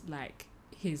names like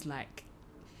his like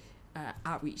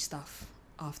outreach stuff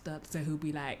after, so he'll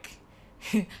be like,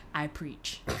 I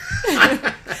preach.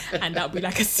 And that'll be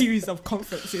like a series of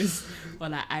conferences, or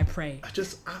like I pray.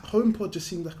 HomePod just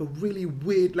seemed like a really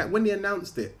weird. Like when they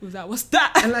announced it, Was that, what's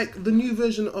that? and like the new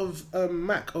version of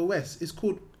Mac OS is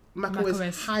called Mac OS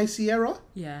OS. High Sierra.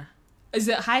 Yeah. Is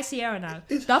it High Sierra now?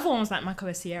 It's- The other one was like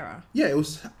macOS Sierra. Yeah, it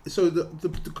was. So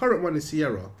the current one is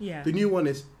Sierra. Yeah. The new one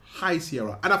is High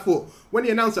Sierra. And I thought when he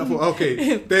announced it, I thought,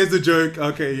 okay, there's the joke.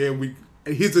 Okay, yeah,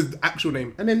 here's the actual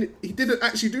name, and then he didn't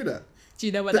actually do that. Do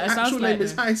you know what The that actual sounds like? name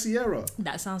is though? High Sierra.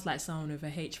 That sounds like someone with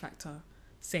a H factor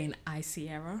saying I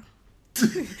Sierra.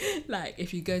 Like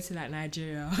if you go to like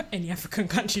Nigeria or any African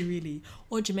country really,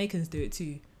 or Jamaicans do it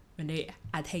too, when they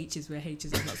add H's where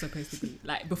H's are not supposed to be,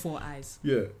 like before I's.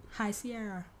 Yeah. High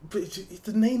Sierra. But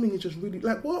the naming is just really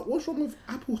like what's wrong with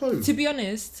Apple Home? To be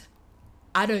honest,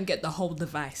 I don't get the whole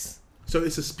device. So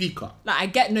it's a speaker. Like I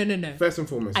get no. First and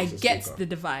foremost, I it's a get speaker. the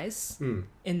device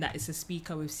in that it's a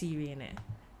speaker with Siri in it.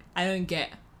 I don't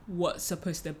get what's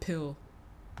supposed to appeal.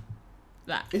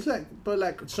 Like It's like, but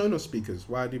like Sonos speakers.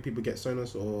 Why do people get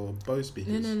Sonos or Bose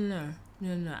speakers? No.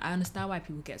 I understand why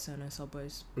people get Sonos or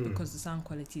Bose because the sound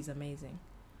quality is amazing.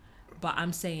 But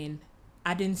I'm saying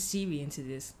adding Siri into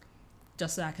this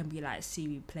just so I can be like,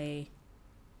 Siri, play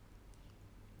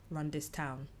Run This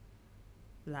Town.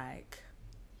 Like,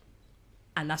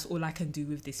 and that's all I can do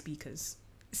with the speakers.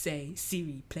 Say,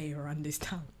 Siri, play Run This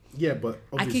Town. Yeah, but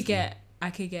obviously, I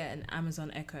could get an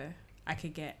Amazon Echo. I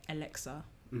could get Alexa.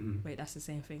 Wait, that's the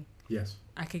same thing. Yes.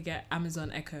 I could get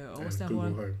Amazon Echo or And what's that Google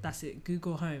one? Home. That's it,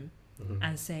 Google Home,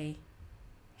 and say,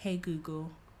 "Hey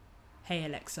Google, hey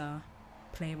Alexa,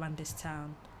 play Run This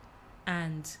Town,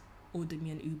 and order me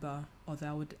an Uber."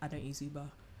 Although I don't use Uber,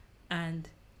 and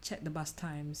check the bus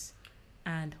times,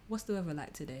 and what's the weather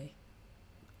like today?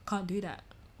 Can't do that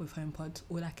with HomePod.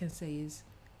 All I can say is,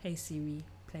 "Hey Siri,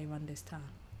 play Run This Town."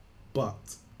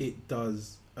 But it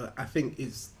does. I think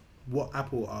it's what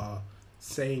Apple are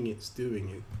saying it's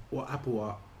doing. What Apple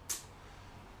are.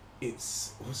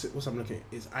 It's what's I'm looking at?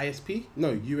 It's ISP?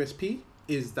 No, USP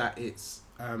is that it's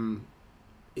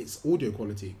audio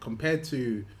quality compared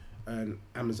to an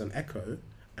Amazon Echo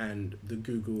and the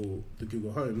Google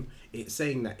Home. It's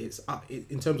saying that it's up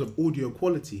in terms of audio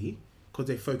quality because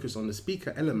they focus on the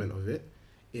speaker element of it.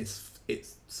 It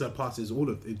surpasses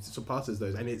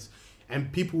those,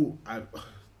 and people.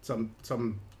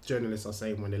 Some journalists are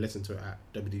saying when they listen to it at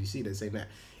WDC, they're saying that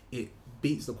it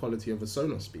beats the quality of a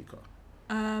Sonos speaker.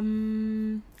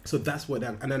 So that's what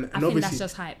that, and I think obviously that's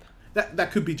just hype.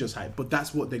 that could be just hype, but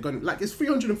that's what they're going like. It's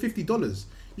 $350.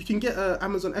 You can get an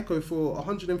Amazon Echo for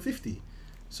 $150.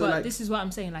 So But like this is what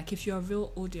I'm saying. Like, if you're a real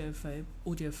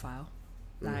audiophile,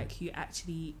 like you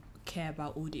actually care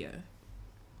about audio.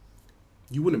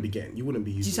 you wouldn't be using.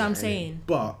 Do you see what I'm saying?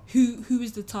 But Who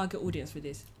is the target audience for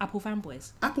this? Apple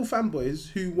fanboys. Apple fanboys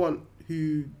who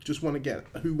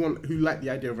like the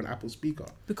idea of an Apple speaker.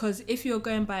 Because if you're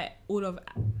going by all of,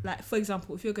 like, for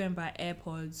example, if you're going by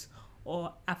AirPods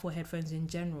or Apple headphones in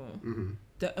general,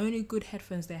 the only good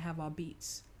headphones they have are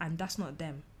Beats, and that's not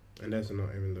them. And those are not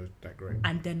even that great.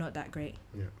 And they're not that great.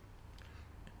 Yeah.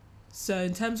 So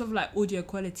in terms of like audio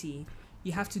quality,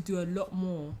 you have to do a lot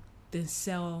more than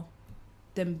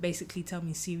basically tell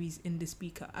me Siri's in the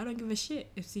speaker. I don't give a shit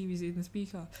if Siri's in the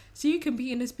speaker. Siri can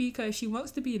be in the speaker if she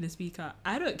wants to be in the speaker.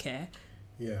 I don't care.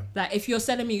 Yeah. Like, if you're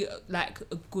selling me like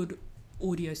a good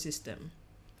audio system,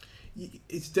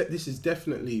 This is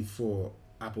definitely for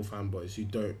Apple fanboys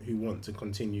who want to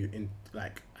continue in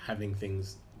like having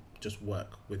things just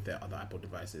work with their other Apple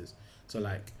devices. So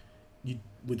like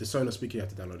with the Sonos speaker, you have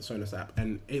to download the Sonos app,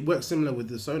 and it works similar with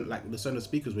the Sonos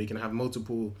speakers, where you can have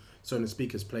multiple Sonos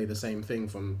speakers play the same thing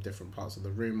from different parts of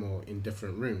the room or in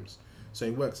different rooms. So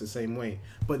it works the same way.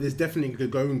 But there's definitely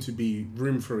going to be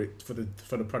room for it for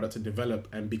the product to develop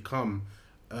and become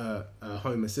a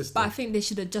home assistant. But I think they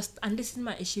should have just, and this is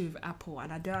my issue with Apple,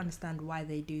 and I don't understand why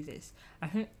they do this. I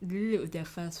think they did it with their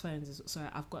first phones. Sorry,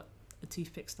 I've got a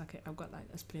toothpick I've got like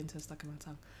a splinter stuck in my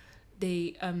tongue.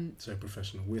 They so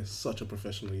professional. We're such a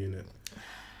professional unit.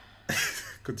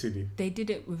 Continue. They did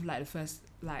it with like the first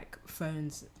like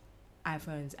phones,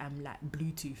 iPhones, and like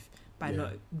Bluetooth by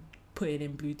not putting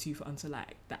in Bluetooth onto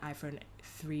like the iPhone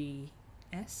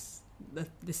 3S,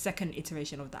 the second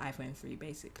iteration of the iPhone 3,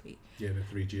 basically. Yeah,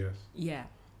 the 3GS. Yeah,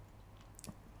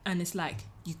 and it's like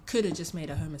you could have just made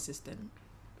a home assistant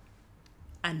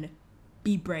and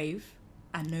be brave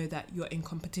and know that you're in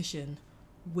competition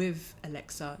with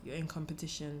Alexa, you're in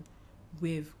competition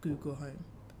with Google Home.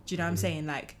 Do you know what I'm saying?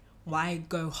 Like, why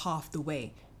go half the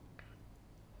way?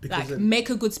 Because like, make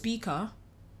a good speaker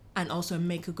and also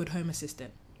make a good home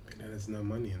assistant. There's no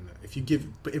money in that. If you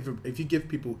give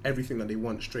people everything that they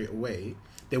want straight away,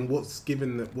 then what's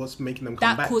making them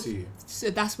come back to you?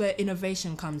 So that's where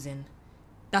innovation comes in.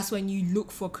 That's when you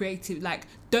look for creative. Like,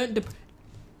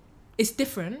 it's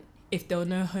different if there were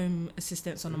no home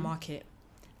assistants on the market,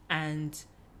 and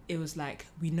it was like,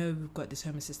 we know we've got this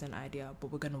home assistant idea,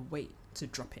 but we're gonna wait to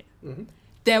drop it. Mm-hmm.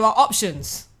 There are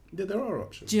options. Yeah, there are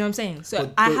options. Do you know what I'm saying?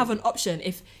 So I have an option.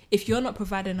 If you're not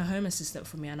providing a home assistant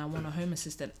for me and I want a home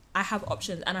assistant, I have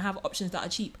options, and I have options that are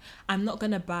cheap. I'm not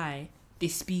going to buy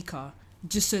this speaker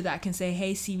just so that I can say,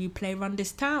 hey, Siri, play Run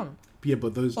This Town. Yeah,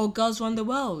 but those... Or Girls Run the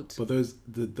World. But those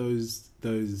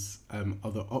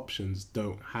other options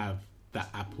don't have that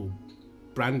Apple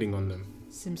branding on them.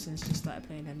 Simpsons just started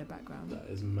playing in the background. That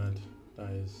is mad.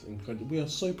 That is incredible. We are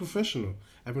so professional.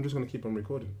 Everyone's just going to keep on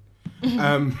recording.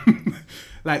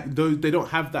 Like those, they don't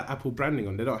have that Apple branding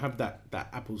on. They don't have that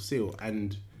Apple seal.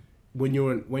 And when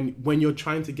you're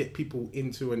trying to get people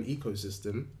into an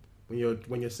ecosystem,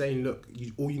 when you're saying, look,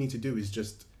 all you need to do is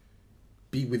just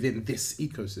be within this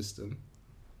ecosystem.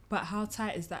 But how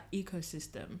tight is that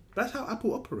ecosystem? That's how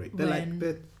Apple operate.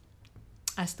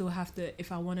 I still have to,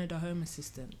 if I wanted a home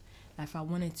assistant, like if I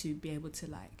wanted to be able to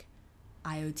like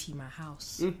IoT my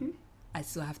house, I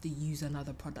still have to use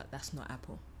another product that's not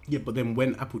Apple. Yeah, but then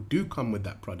when Apple do come with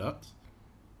that product,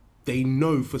 they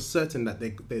know for certain that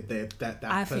that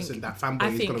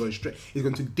fanboy is going to go straight. Is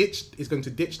going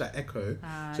to ditch that Echo.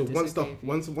 So once the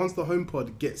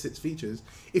HomePod gets its features,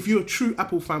 if you're a true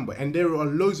Apple fanboy, and there are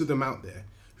loads of them out there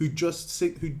who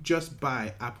just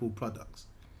buy Apple products,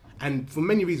 and for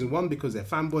many reasons: one, because they're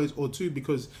fanboys, or two,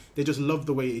 because they just love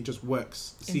the way it just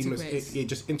works seamless. It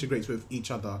just integrates with each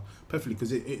other perfectly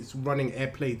because it's running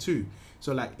AirPlay too.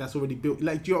 So like that's already built.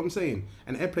 Like, do you know what I'm saying?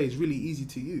 And AirPlay is really easy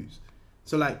to use.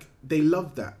 So like they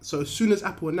love that. So as soon as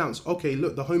Apple announced, okay,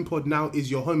 look, the HomePod now is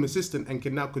your home assistant and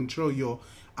can now control your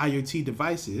IoT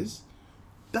devices,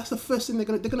 that's the first thing they're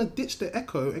gonna ditch the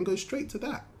Echo and go straight to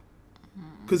that,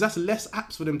 because that's less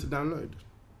apps for them to download.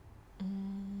 Do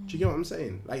you get what I'm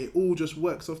saying? Like it all just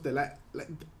works off there. That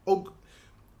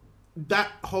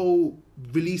whole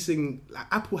releasing, like,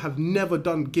 Apple have never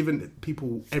given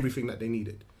people everything that they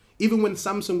needed. Even when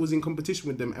Samsung was in competition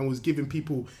with them and was giving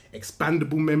people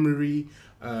expandable memory,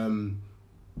 they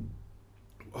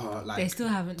still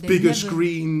haven't bigger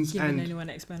screens and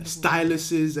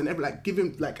styluses and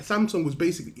everything. Samsung was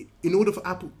basically, in order for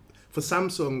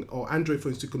Samsung or Android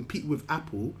phones to compete with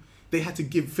Apple, they had to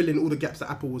fill in all the gaps that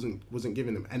Apple wasn't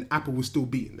giving them, and Apple was still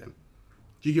beating them.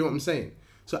 Do you get what I'm saying?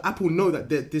 So Apple know that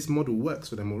this model works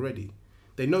for them already.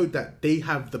 They know that they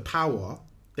have the power,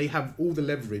 they have all the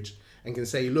leverage, and can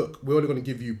say, look, we're only going to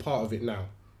give you part of it now.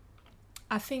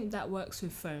 I think that works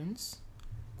with phones.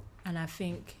 And I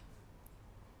think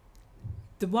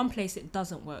the one place it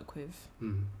doesn't work with,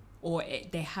 or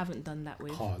they haven't done that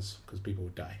with... Cars, because people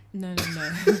will die. No.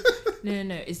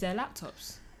 No, is their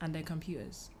laptops and their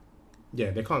computers.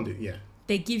 Yeah, they can't do it, yeah.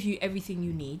 They give you everything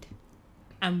you need,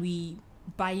 and we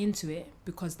buy into it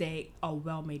because they are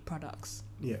well-made products.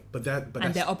 Yeah, but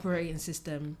their operating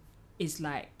system is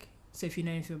like... So if you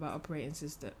know anything about operating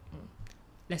system,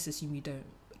 let's assume you don't.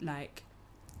 Like,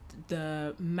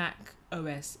 the Mac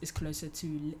OS is closer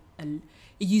to... it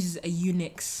uses a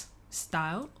Unix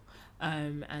style.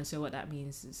 And so what that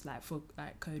means is, like, for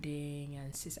like coding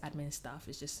and sysadmin stuff,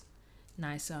 it's just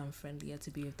nicer and friendlier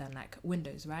to be with than like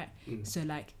Windows, right? So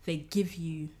like they give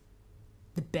you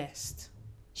the best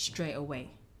straight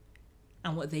away.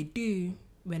 And what they do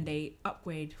when they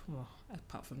upgrade, well,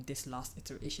 apart from this last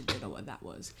iteration, don't know what that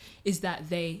was, is that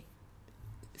they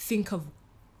think of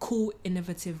cool,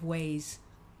 innovative ways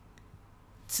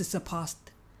to surpass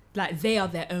Like they are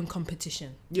their own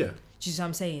competition. Yeah. Do you see what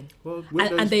I'm saying? Well,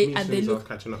 and they look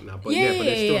catching up now. But yeah, but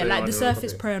they're still there like on the their own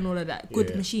Surface topic. Pro and all of that, good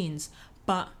Yeah. machines.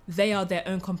 But they are their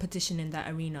own competition in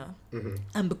that arena. Mm-hmm.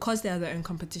 And because they are their own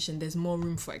competition, there's more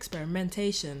room for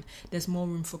experimentation. There's more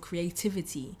room for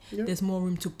creativity. Yeah. There's more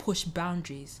room to push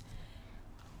boundaries.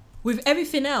 With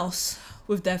everything else,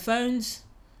 with their phones,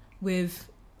 with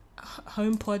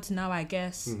HomePods now, I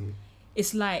guess, Mm-hmm.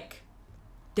 it's like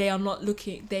they are not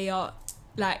looking, they are,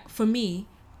 like, for me,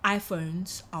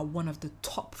 iPhones are one of the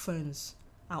top phones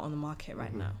out on the market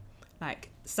right now. Like,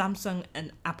 Samsung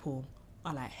and Apple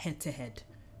are like head to head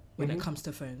when it comes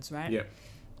to phones, right? Yeah.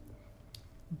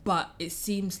 But it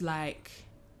seems like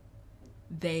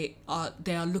they are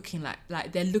looking like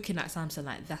they're looking at Samsung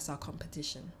like that's our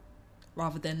competition,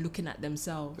 rather than looking at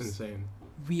themselves. Insane.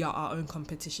 We are our own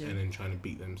competition. And then trying to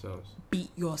beat themselves. Beat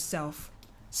yourself.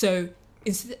 So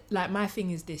it's like my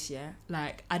thing is this, yeah.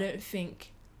 Like I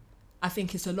think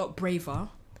it's a lot braver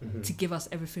to give us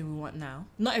everything we want now.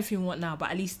 Not everything we want now,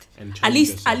 but at least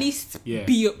Yeah.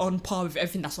 be on par with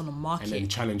everything that's on the market. And then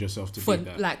challenge yourself to For beat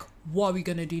that. like, what are we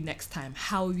gonna do next time?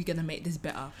 How are we gonna make this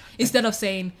better? Instead of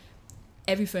saying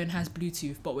every phone has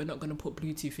Bluetooth, but we're not gonna put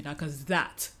Bluetooth in now because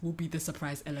that will be the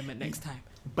surprise element next time.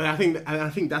 But I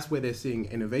think that's where they're seeing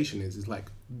innovation is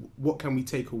like what can we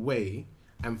take away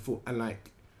and like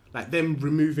them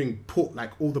removing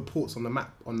all the ports on the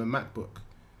MacBook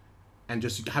and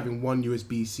just having one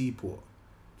USB-C port.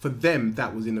 For them,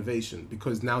 that was innovation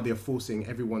because now they're forcing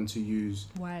everyone to use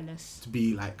Wireless. to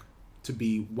be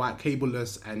white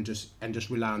cableless and just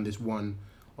rely on this one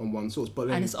source. But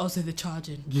then, And it's also the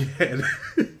charging. yeah,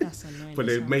 That's annoying. but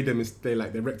they as well. made them they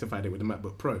rectified it with the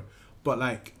MacBook Pro. But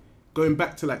like going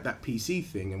back to like that PC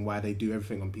thing and why they do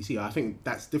everything on PC, I think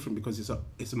that's different because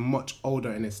it's a much older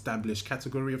and established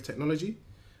category of technology.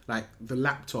 Like the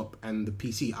laptop and the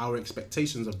PC, our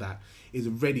expectations of that is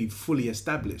already fully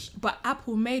established. But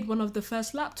Apple made one of the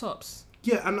first laptops.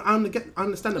 Yeah, and I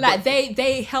understand that. Like but,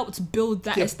 they helped build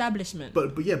that Yeah, establishment.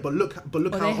 but look Or how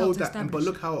they old helped that. But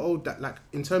look how old that. Like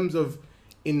in terms of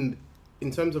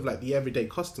like the everyday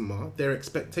customer, their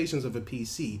expectations of a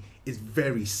PC is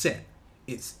very set.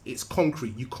 It's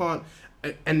concrete. You can't.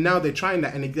 And now they're trying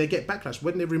that, and they get backlash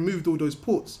when they removed all those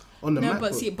ports on the No, MacBook.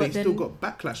 but see, but they then- still got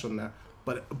backlash on that.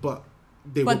 But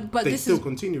they But they this still is-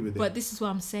 continue with it. But this is what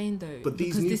I'm saying though. But these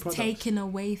because new this products- taking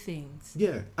away things.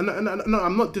 Yeah, and no,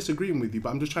 I'm not disagreeing with you, but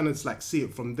I'm just trying to like see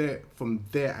it from their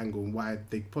angle and why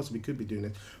they possibly could be doing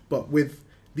it. But with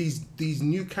these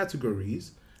new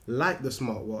categories, like the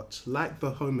smartwatch, like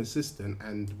the home assistant,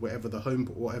 and whatever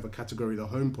category the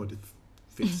HomePod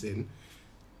fits in,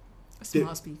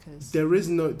 Smart speakers. there is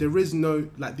no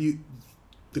like the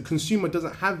consumer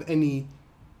doesn't have any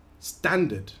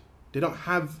standard. They don't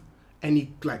have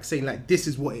any like saying like this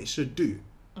is what it should do.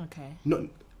 Okay. Not,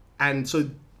 and so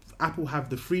Apple have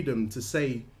the freedom to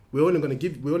say we're only going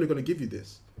to give you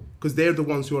this because they're the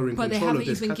ones who are in But they control haven't of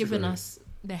this even category. given us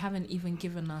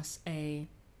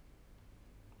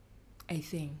a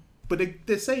thing. But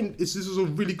they're saying this is a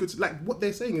really good, like what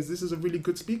they're saying is this is a really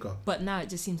good speaker. But now it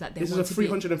just seems like they This is want a to be.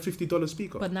 $350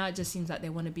 speaker. But now it just seems like they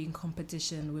want to be in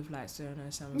competition with like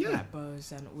Sonos and with Yeah. like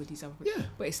Bose and all these other. Yeah.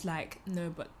 But it's like no,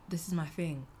 but this is my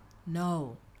thing.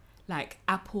 No, like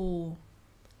Apple.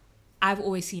 I've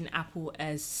always seen Apple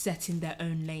as setting their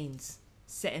own lanes,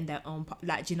 setting their own.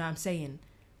 Like, do you know what I'm saying?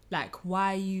 Like,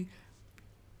 why are you?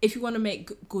 If you want to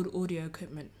make good audio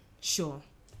equipment, sure,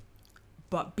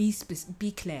 but be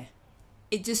clear.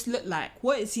 It just looked like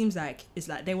what it seems like is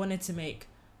like they wanted to make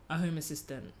a home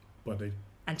assistant but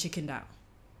and chickened out.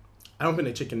 I don't think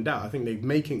they chickened out. I think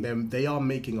they are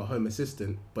making a home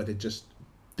assistant, but they're just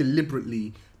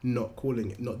deliberately not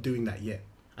doing that yet.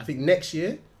 I think next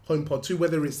year, HomePod 2,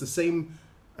 whether it's the same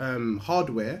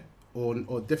hardware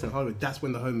or different hardware, that's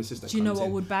when the home assistant Do you know comes what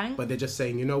in. would bang? But they're just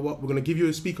saying, you know what, we're going to give you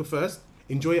a speaker first,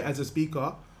 enjoy it as a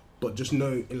speaker, but just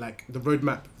know in like the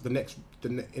roadmap,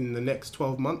 in the next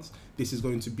 12 months, this is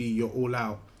going to be your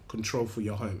all-out control for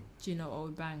your home. Do you know what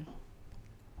would bang?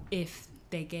 If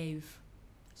they gave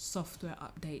software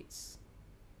updates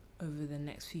over the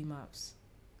next few months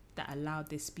that allowed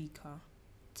this speaker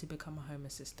to become a home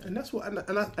assistant. And that's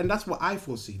what I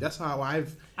foresee. That's how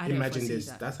I've I don't imagined foresee this.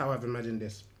 that. That's how I've imagined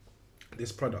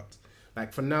this product.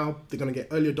 Like for now, they're gonna get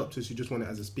early adopters who just want it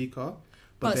as a speaker.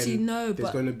 But then see, no, there's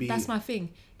but going to be that's my thing.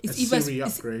 It's a either Siri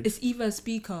upgrade. it's either a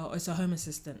speaker or it's a home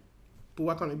assistant. But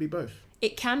why can't it be both?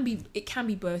 It can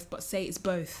be both, but say it's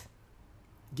both.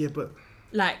 Yeah, but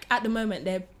Like at the moment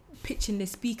they're pitching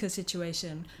this speaker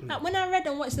situation. Like when I read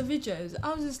and watched the videos,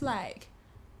 I was just like,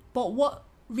 but what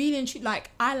really and truly, like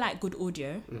I like good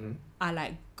audio. are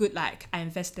like good. Like I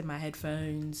invest in my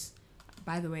headphones.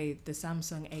 By the way, the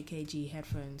Samsung AKG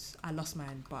headphones, I lost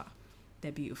mine, but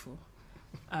they're beautiful.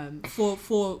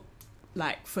 For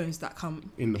like phones that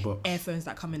come in the box, earphones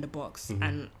that come in the box,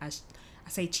 and as I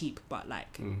say cheap, but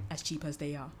like as cheap as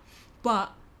they are.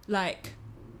 But like,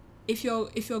 if you're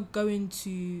going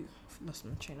to, lost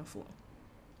my train of thought.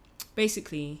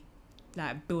 Basically,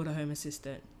 like build a home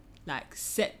assistant, like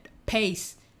set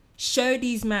pace, show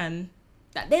these men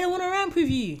that they don't want to ramp with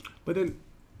you. But then,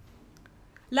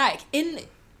 like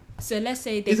so let's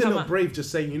say they isn't come it up. brave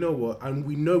just saying, you know what, and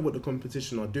we know what the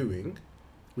competition are doing.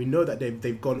 We know that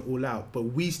they've gone all out, but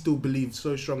we still believe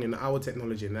so strong in our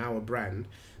technology and our brand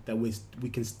that we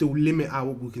can still limit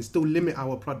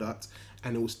our product,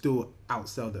 and it will still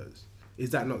outsell those. Is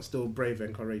that not still brave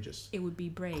and courageous? It would be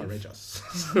brave. Courageous.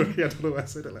 Sorry, I don't know why I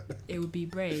said it like that. It would be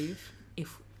brave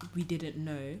if we didn't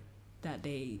know that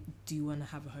they do want to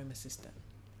have a home assistant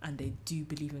and they do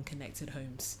believe in connected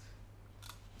homes.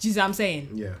 Do you see what I'm saying?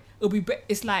 Yeah.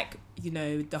 It's like, you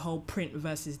know, the whole print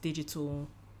versus digital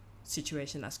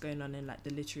situation that's going on in like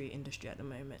the literary industry at the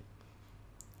moment.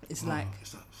 It's like,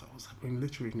 is that what's happening in the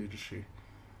literary industry?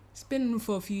 It's been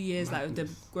for a few years, Madness. like with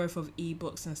the growth of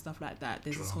ebooks and stuff like that.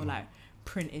 There's this whole like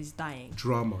print is dying.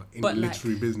 Drama in But, the like,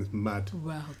 literary business, mad.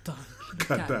 Well done.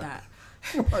 Look at at that. that.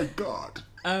 Oh my god.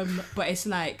 But it's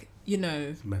like, you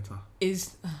know, It's meta.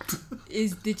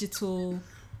 is digital,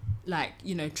 like,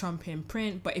 you know, trumping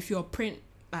print. But if you're a print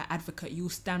advocate, you'll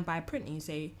stand by print and you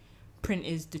say print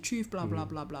is the truth, blah blah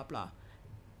blah blah blah.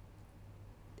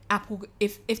 Apple,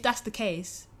 if that's the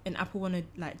case and Apple want to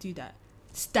like do that,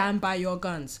 stand by your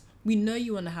guns. We know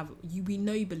you want to have we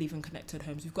know you believe in connected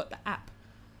homes. We've got the app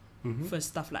for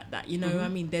stuff like that, you know what I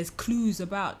mean? There's clues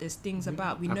about, there's things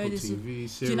about, we know Apple this. TV,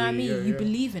 Siri, do you know what I mean? yeah, You yeah.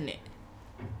 believe in it,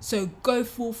 so go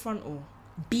full frontal,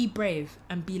 be brave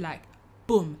and be like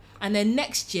boom, and then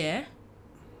next year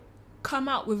come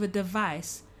out with a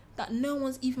device that no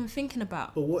one's even thinking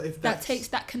about. But what if that takes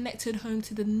that connected home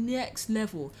to the next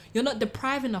level? You're not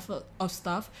depriving of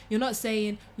stuff. You're not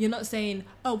saying,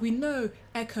 oh, we know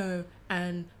Echo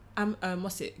and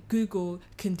Google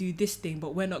can do this thing,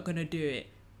 but we're not gonna do it.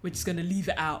 We're just gonna leave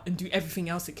it out and do everything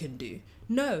else it can do.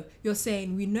 No, you're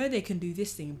saying we know they can do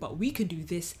this thing, but we can do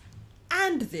this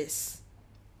and this.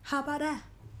 How about that?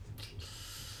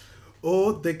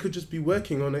 Or they could just be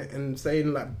working on it and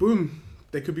saying like, boom.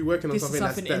 They could be working on This is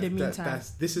something something in the meantime.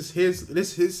 this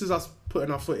is us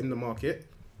putting our foot in the market.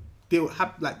 They'll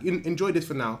have like enjoy this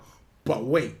for now, but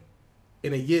wait,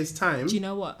 in a year's time, Do you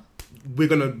know what? we're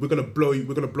gonna blow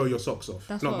your socks off.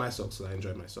 That's Not what- my socks, 'cause I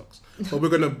enjoy my socks, but we're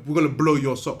gonna blow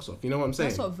your socks off. You know what I'm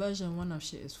saying? That's what version 1 of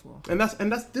shit is for. And that's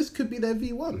this could be their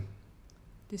V1.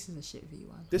 This is a shit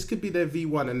V1. This could be their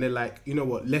V1, and they're like, you know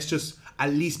what? Let's just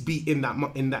at least be in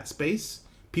that space.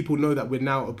 People know that we're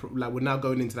now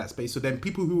going into that space. So then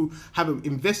people who haven't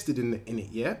invested in it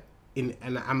yet, in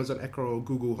an Amazon Echo or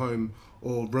Google Home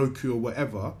or Roku or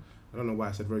whatever. I don't know why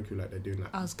I said Roku like they're doing that.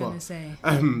 I was gonna say.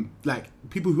 Like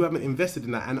people who haven't invested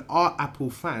in that and are Apple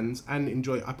fans and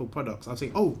enjoy Apple products, I'll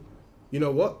say, oh, you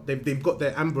know what? They've got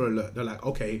their Amber Alert. They're like,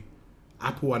 okay,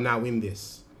 Apple are now in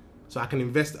this, so I can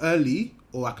invest early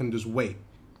or I can just wait.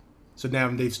 So now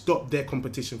they've stopped their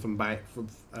competition from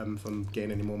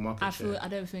getting any more market share. I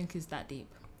don't think it's that deep.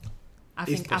 I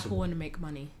It's think possible. Apple want to make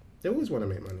money, They always want to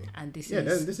make money. and this Then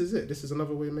is this is it. This is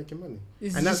another way of making money.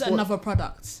 this and is just that's what- another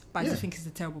product. But I Yeah. just think it's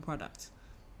a terrible product.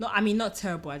 Not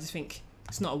terrible. I just think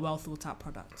it's not a well thought out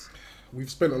product. We've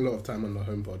spent a lot of time on the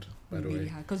HomePod, by We the really way.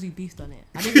 had, because we beefed on it.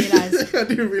 I didn't realize I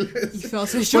didn't realize. you felt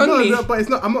so But strongly. no, but it's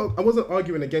not. I wasn't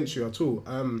arguing against you at all.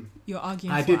 You're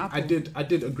arguing I for did. Apple. I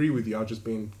did agree with you. I was just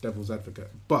being devil's advocate.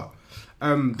 But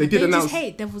they They did announce. just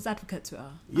hate devil's advocate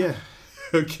Twitter. Yeah.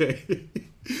 Okay.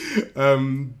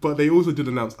 But they also did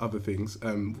announce other things.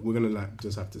 We're gonna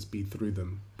just have to speed through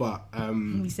them. But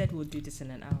We said we'll do this in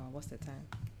an hour. What's the time?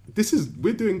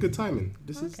 we're doing good timing.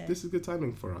 This Okay. is good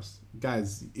timing for us,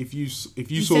 guys. If you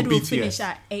You saw said we'll BTS, finish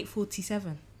at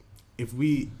 8:47. if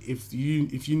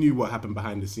you knew what happened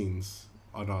behind the scenes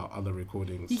on our other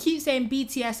recordings, You keep saying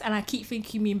BTS, and I keep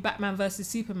thinking you mean Batman versus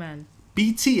Superman.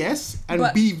 BTS and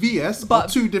But- BVS are but-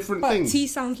 two different But things. T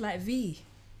sounds like V.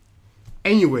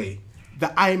 Anyway, the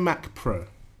iMac Pro.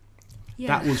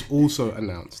 Yeah. That was also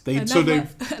announced.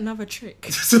 Another trick.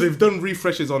 So they've done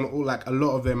refreshes on all a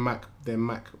lot of their Mac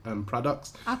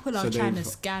products. Apple are So trying to they've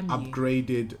scam you.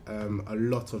 Upgraded a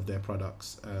lot of their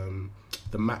products.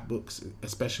 The MacBooks,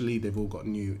 especially, they've all got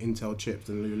new Intel chips,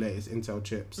 the new latest Intel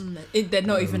chips. They're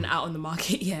not even out on the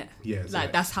market yet. Yeah,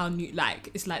 like that's how new. Like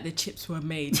it's like the chips were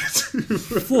made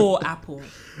for Apple.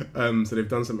 So they've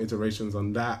done some iterations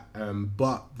on that.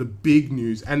 But the big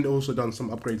news, and also done some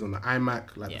upgrades on the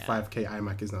iMac. Like the 5K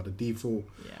iMac is now the default.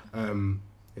 Yeah.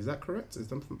 Is that correct? Is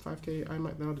the 5K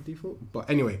iMac now the default? But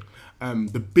anyway,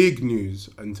 the big news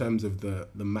in terms of the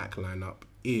Mac lineup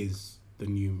is the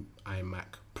new iMac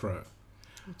Pro.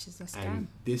 Which is a scam. And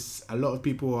a lot of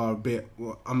people are a bit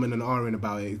umming and ahhing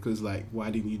about it because, like, why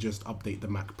didn't you just update the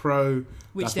Mac Pro?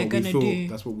 Which they're going to do.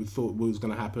 That's what we thought was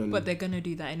going to happen. But they're going to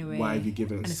do that anyway. Why have you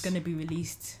given us... And it's going to be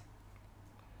released,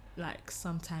 like,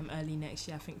 sometime early next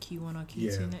year. I think Q1 or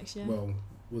Q2 next year. Well,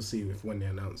 we'll see when they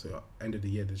announce it. End of the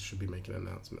year, they should be making an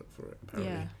announcement for it,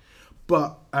 apparently. Yeah.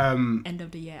 But... end of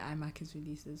the year, iMac is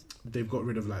releases. They've got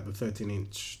rid of, like, the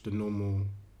 13-inch, the normal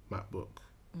MacBook.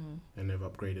 And they've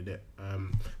upgraded it.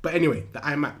 But anyway, the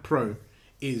iMac Pro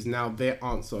is now their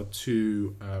answer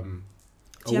to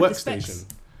a workstation.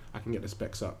 I can get the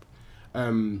specs up.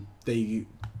 This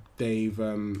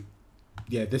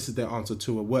is their answer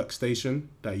to a workstation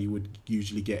that you would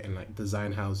usually get in like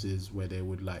design houses where they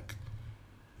would like,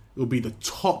 it'll be the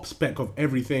top spec of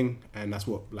everything, and that's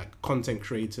what like content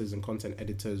creators and content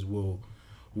editors will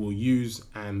use.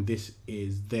 And this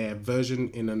is their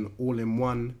version in an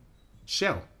all-in-one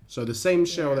shell. So the same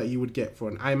shell that you would get for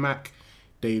an iMac,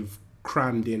 they've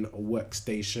crammed in a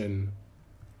workstation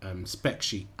spec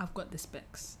sheet. I've got the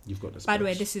specs. You've got the specs. By the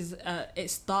way, this is it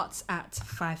starts at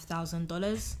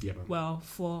 $5,000. Yeah, man. Well,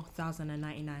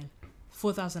 $4,999.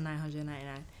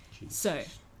 So,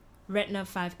 Retina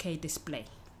 5K display.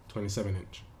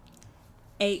 27-inch.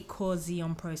 8-core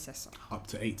Xeon processor. Up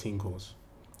to 18 cores.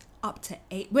 Up to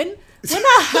 8. When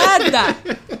I heard that,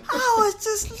 I was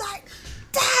just like,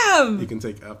 damn! You can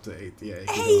take up to 8. Yeah.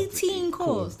 18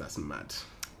 cores. That's mad.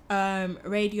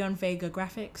 Radeon Vega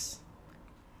graphics.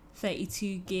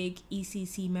 32 gig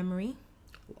ECC memory.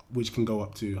 Which can go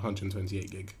up to 128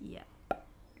 gig. Yeah.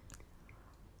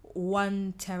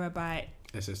 1 terabyte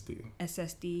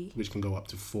SSD. Which can go up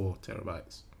to 4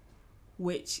 terabytes.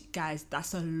 Which, guys,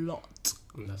 that's a lot.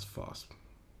 And that's fast.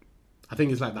 I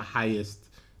think it's like the highest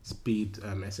speed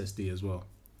SSD as well.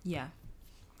 Yeah.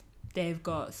 They've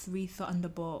got 3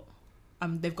 Thunderbolt.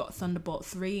 They've got Thunderbolt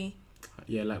 3.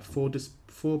 Yeah, like 4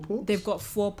 ports? They've got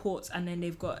 4 ports, and then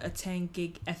they've got a 10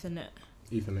 gig Ethernet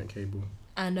cable.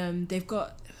 And they've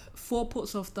got 4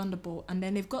 ports of Thunderbolt, and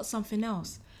then they've got something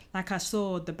else. Like I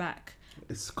saw the back.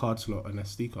 It's card slot, an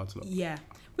SD card slot. Yeah.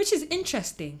 Which is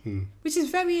interesting. Which is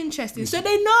very interesting. So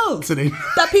they know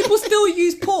that people still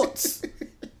use ports. Do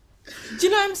you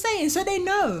know what I'm saying? So they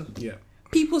know. Yeah.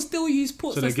 People still use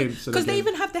ports. Because they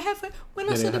even have the headphone. When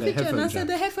I saw the video and I said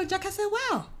the headphone jack, I said,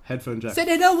 wow. Headphone jack. So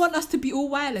they don't want us to be all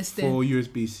wireless then. 4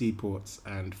 USB-C ports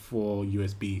and 4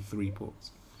 USB 3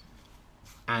 ports.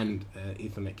 And an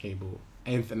Ethernet cable,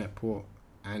 Ethernet port,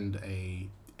 and a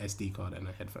SD card and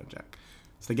a headphone jack.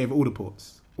 So they gave all the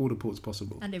ports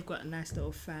possible. And they've got a nice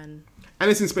little fan.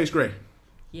 And it's in space grey.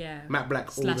 Yeah. Matte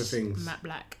black, all the things. Matte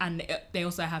black. And they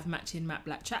also have matching matte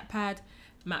black trackpad,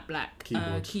 matte black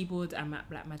keyboard, and matte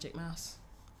black magic mouse.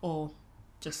 Or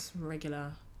just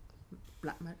regular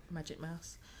black magic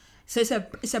mouse. So it's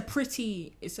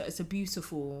a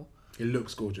beautiful... It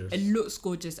looks gorgeous. It looks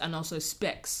gorgeous, and also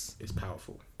specs. It's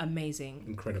powerful. Amazing.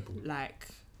 Incredible. Like,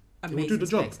 amazing. It will do the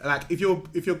specs. job. Like, if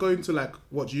you're going to like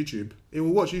watch YouTube, it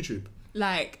will watch YouTube.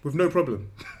 Like, with no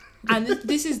problem. And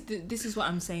this is what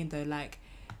I'm saying though. Like,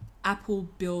 Apple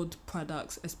build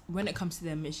products when it comes to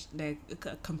their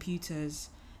computers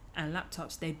and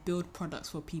laptops. They build products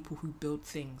for people who build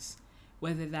things.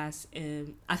 Whether that's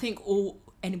I think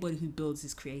anybody who builds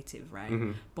is creative, right?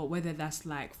 Mm-hmm. But whether that's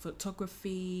like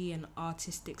photography and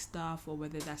artistic stuff, or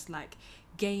whether that's like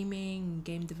gaming,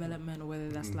 game development, or whether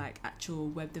that's like actual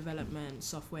web development,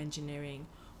 software engineering,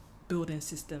 building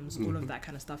systems, all of that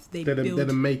kind of stuff. They're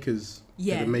the makers.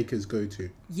 Yeah. They're the makers go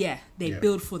to. Yeah, they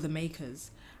build for the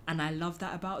makers. And I love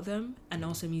that about them. And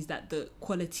also means that the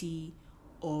quality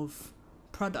of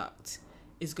product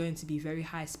is going to be very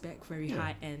high spec, very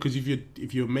high end. Because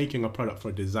if you're making a product for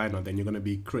a designer, then you're going to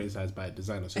be criticized by a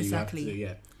designer. So exactly. You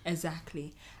have to,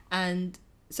 Exactly. And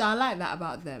so I like that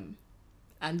about them.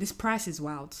 And this price is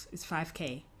wild. It's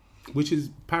 $5,000. Which is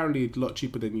apparently a lot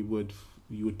cheaper than you would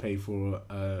pay for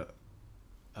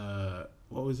what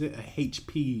was it? A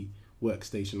HP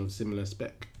workstation of similar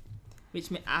spec. Which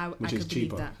is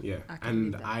cheaper. Believe that. Yeah.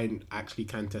 And I actually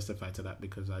can testify to that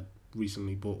because I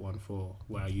recently bought one for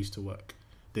where I used to work.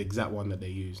 The exact one that they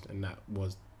used, and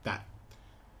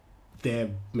their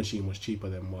machine was cheaper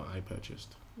than what I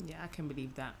purchased. Yeah, I can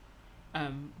believe that.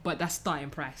 But that's starting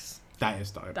price. That is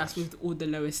starting That's price. with all the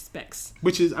lowest specs.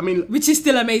 Which is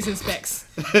Still amazing specs.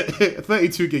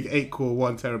 32 gig, 8 core,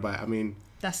 1 terabyte. I mean,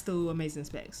 That's still amazing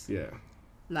specs. yeah.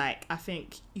 Like, I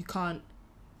think you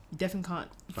definitely can't.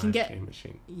 You 5K can get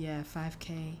machine.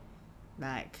 5K,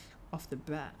 like off the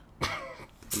bat. I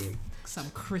mean, Some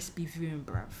crispy viewing,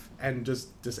 bruv. and just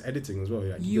editing as well.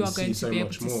 Like, You can are going see to so be able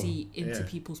much to more. see into Yeah.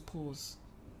 people's pores.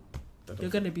 That You're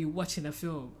does- going to be watching a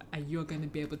film and you're going to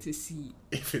be able to see.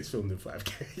 if it's filmed in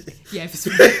 5K. Yeah, if it's.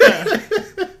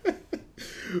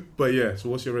 But yeah, so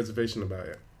what's your reservation about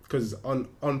it? Because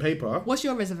on paper, What's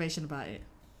your reservation about it?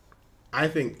 I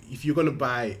think if you're gonna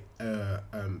buy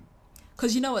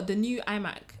Because you know what, the new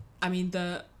iMac, I mean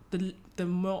the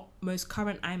most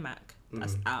current iMac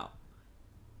that's out,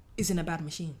 isn't a bad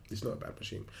machine. it's not a bad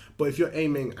machine. But if you're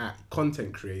aiming at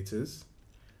content creators,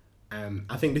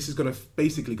 I think this is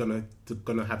basically gonna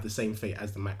have the same fate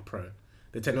as the Mac Pro.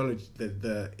 The technology,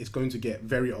 it's going to get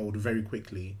very old very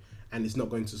quickly, and it's not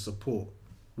going to support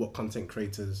what content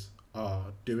creators are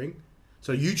doing.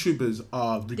 So YouTubers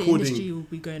are The recording. industry will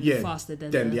be going faster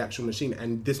than the actual machine,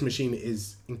 and this machine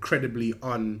is incredibly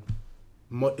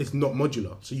it's not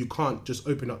modular, so you can't just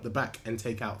open up the back and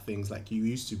take out things like you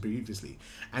used to previously.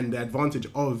 And the advantage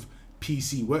of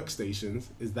PC workstations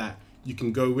is that you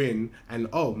can go in and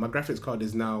my graphics card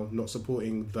is now not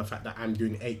supporting the fact that I'm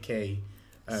doing 8K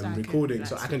So I recording, can,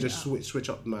 so like, I can switch just it up. switch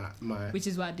up my Which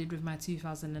is what I did with my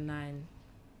 2009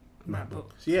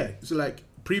 MacBook. So yeah, so like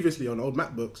previously on old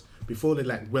MacBooks, before they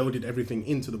like welded everything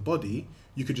into the body,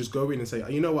 you could just go in and say,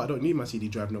 you know what, I don't need my CD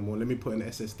drive no more. Let me put an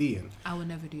SSD in. I will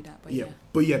never do that, but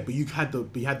But you had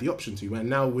the option to. And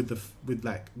now with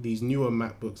like these newer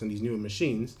MacBooks and these newer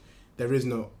machines, there is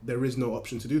no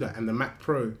option to do that. And the Mac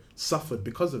Pro suffered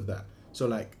because of that. So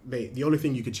like the only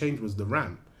thing you could change was the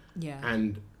RAM. Yeah.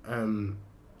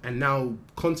 And now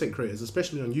content creators,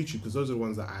 especially on YouTube, because those are the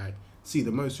ones that I see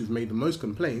the most, who've made the most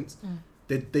complaints.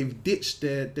 They've ditched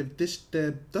their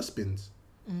dustbins.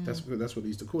 That's what they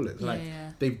used to call it.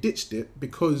 They've ditched it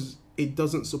because it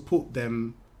doesn't support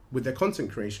them with their content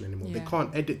creation anymore. Yeah. They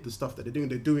can't edit the stuff that they're doing.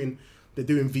 They're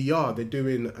doing VR. They're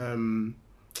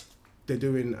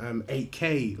doing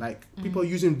 8K. Like people are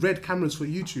using Red cameras for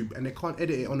YouTube, and they can't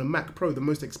edit it on a Mac Pro, the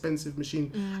most expensive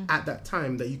machine at that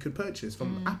time that you could purchase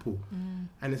from Apple.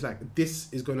 And it's like this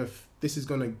is gonna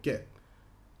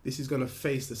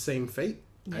face the same fate.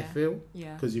 Yeah. I feel,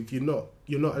 because if you're not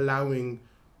allowing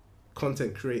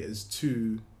content creators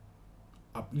to,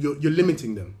 you're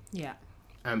limiting them. Yeah.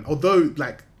 Although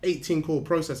like 18 core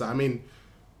processor, I mean,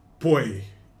 boy,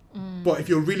 but if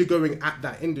you're really going at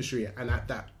that industry and at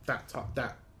that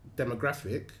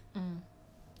demographic,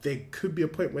 there could be a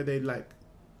point where they like,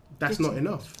 that's not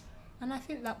enough. And I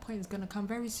think that point is going to come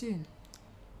very soon,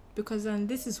 because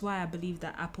this is why I believe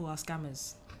that Apple are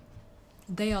scammers.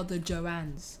 They are the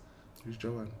Joannes. Who's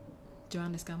Joanne?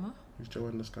 Joanne the scammer? Who's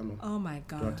Joanne the scammer? Oh my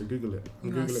Do I have god. to Google it?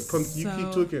 You Google are it. You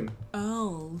keep so talking.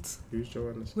 old. Who's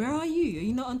Joanne the scammer? Where are you? Are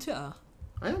you not on Twitter?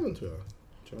 I am on Twitter.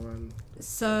 Joanne.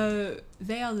 So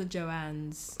they are the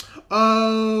Joannes.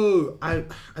 Oh, I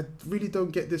really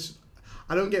don't get this.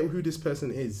 I don't get who this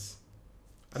person is.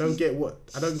 I don't get what.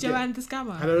 Joanne the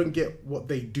scammer. I don't get what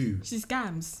they do. She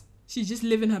scams. She's just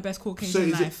living her best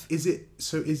Caucasian So life. is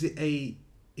it a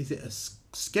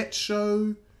sketch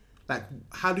show? Like,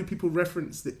 how do people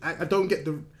reference the? I don't get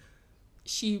the.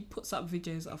 She puts up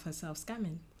videos of herself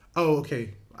scamming Oh,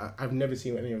 okay. I've never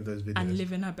seen any of those videos. and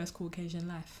living her best Caucasian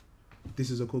life. This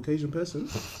is a Caucasian person.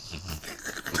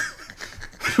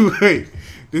 Wait,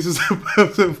 this is a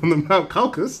person from the Mount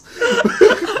Caucasus.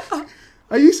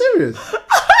 Are you serious?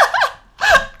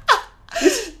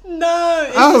 No,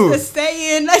 it's Oh. just a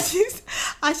saying.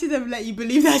 I should have let you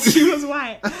believe that she was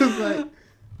white. I was like,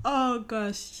 Oh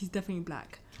gosh, she's definitely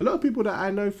black. a lot of people that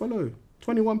I know follow.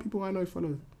 21 people I know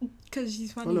follow. Because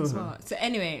she's funny Follow and her. smart. So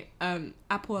anyway,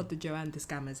 Apple are the Joanne the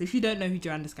scammers. If you don't know who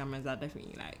Joanne the scammer is, I'll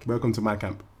definitely Welcome to my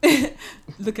camp.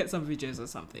 look at some videos or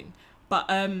something. But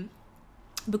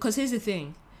because here's the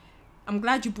thing, I'm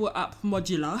glad you brought up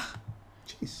modular,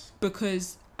 Jeez.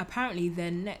 because apparently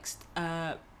their next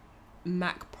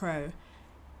Mac Pro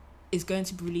is going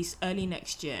to be released early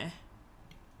next year,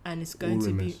 and it's going All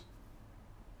to be rumors.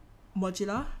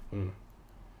 modular, Mm.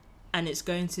 and it's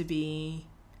going to be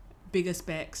bigger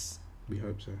specs, We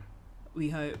hope so. we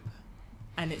hope,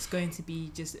 and it's going to be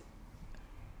just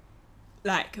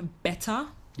like better.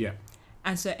 Yeah.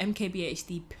 And so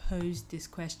MKBHD posed this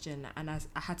question, and I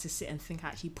had to sit and think. I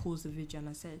actually paused the video and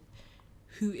I said,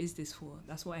 who is this for?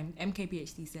 That's what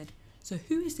MKBHD said. So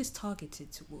who is this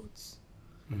targeted towards?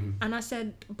 Mm-hmm. And I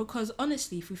said, because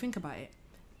honestly, if we think about it,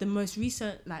 the most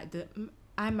recent, like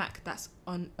iMac that's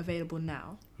available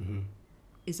now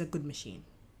is a good machine.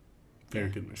 Very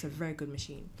good It's machine. a very good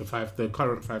machine. The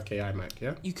current 5K iMac,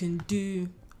 yeah? You can do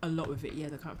a lot with it. Yeah,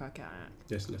 the current 5K iMac.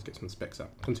 Yes, let's get some specs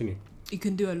up. Continue. You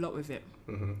can do a lot with it.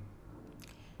 Mm-hmm.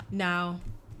 Now,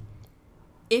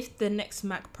 if the next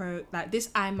Mac Pro, like this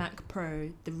iMac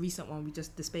Pro, the recent one,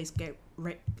 the space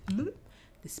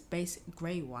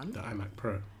grey one, The iMac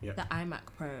Pro, yeah. the iMac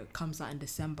Pro comes out in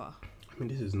December. I mean,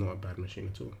 this is not a bad machine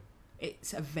at all.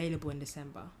 It's available in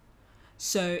December.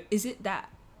 So is it that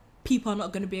people are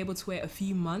not going to be able to wait a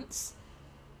few months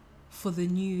for the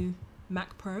new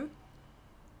Mac Pro?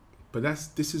 But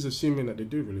this is assuming that they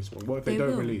do release one. What if they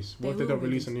don't release? What if they don't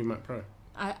release a new Mac Pro?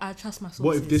 I trust my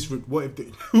sources. What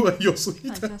if who are your sources?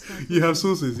 I trust my sources. You have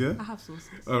sources, yeah? I have sources.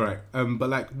 All right. But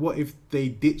like, what if they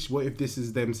ditch? What if this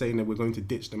is them saying that we're going to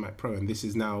ditch the Mac Pro and this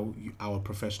is now our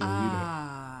professional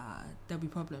unit? There'll be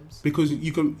problems. Because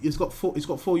it's got four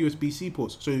USB-C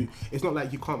ports, so it's not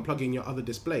like you can't plug in your other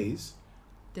displays.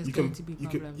 There's going to be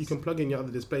problems. You can plug in your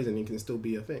other displays and it can still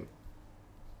be a thing.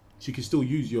 So you can still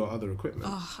use your other equipment.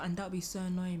 Oh, and that'd be so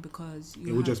annoying because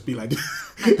it would just be like.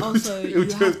 And also, you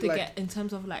have to get in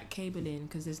terms of like cabling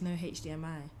because there's no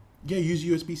HDMI. Yeah, use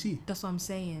USB-C. That's what I'm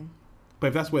saying. But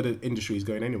if that's where the industry is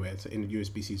going anyway,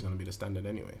 USB-C is going to be the standard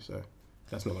anyway, so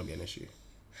that's not going to be an issue.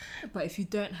 But if you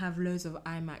don't have loads of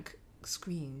iMac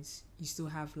screens, you still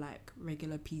have like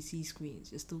regular PC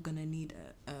screens. You're still gonna need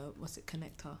a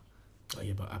connector. Oh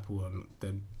yeah, but Apple,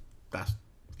 then that's.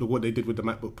 Look what they did with the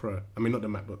MacBook Pro. I mean, not the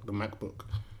MacBook, the MacBook.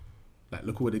 Like,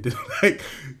 look at what they did. Like,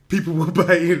 people were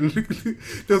buying.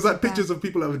 There was like pictures of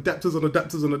people that have adapters on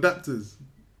adapters on adapters.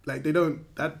 Like, they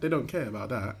don't care about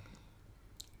that.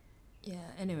 Yeah.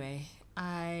 Anyway,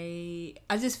 I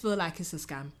just feel like it's a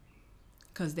scam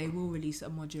because they will release a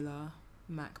modular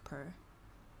Mac Pro,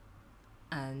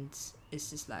 and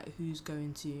it's just like, who's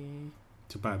going to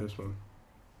buy this one?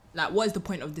 Like, what is the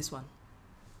point of this one?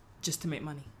 Just to make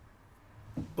money.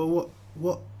 But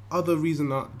what other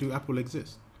reason do Apple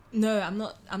exist? No,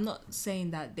 I'm not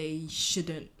saying that they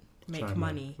shouldn't make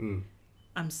money.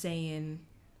 I'm saying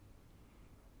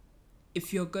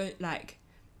if you're going, like,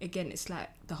 again, it's like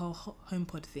the whole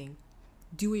HomePod thing.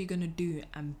 Do what you're gonna do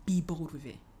and be bold with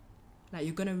it. Like,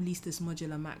 you're gonna release this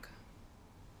modular Mac,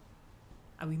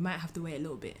 and we might have to wait a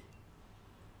little bit,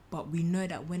 but we know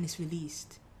that when it's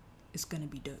released, it's gonna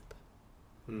be dope.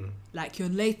 Like,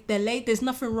 there's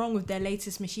nothing wrong with their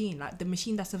latest machine. Like, the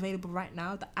machine that's available right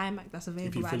now, the iMac that's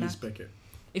available right now.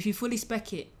 If you fully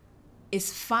spec it,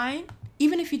 it's fine.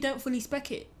 Even if you don't fully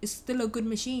spec it, it's still a good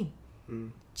machine.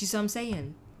 Do you see what I'm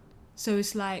saying? So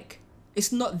it's like,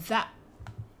 it's not that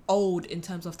old in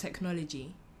terms of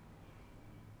technology.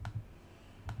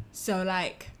 So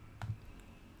like,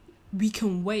 we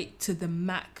can wait till the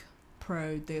Mac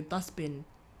Pro, the dustbin,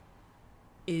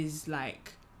 is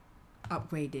like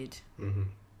upgraded.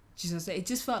 Just it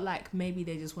just felt like maybe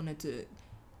they just wanted to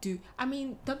do. I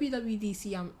mean,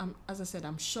 WWDC. I'm as I said,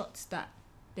 I'm shocked that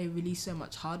they release so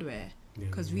much hardware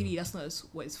because really that's not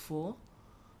what it's for.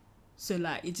 So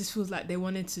like, it just feels like they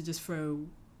wanted to just throw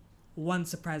one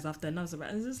surprise after another surprise.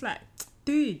 And it's just like,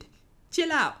 dude,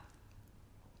 chill out.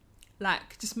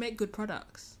 Like, just make good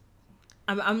products.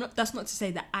 I'm not. That's not to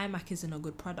say that iMac isn't a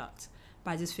good product,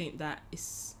 but I just think that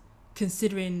it's,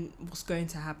 considering what's going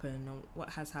to happen or what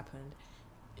has happened,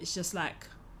 it's just like,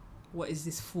 what is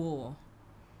this for?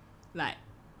 Like,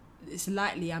 it's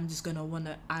likely I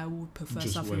would prefer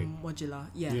just something modular.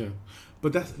 Yeah.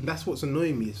 But that's what's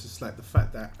annoying me. It's just like the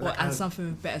fact that, or add something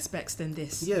with better specs than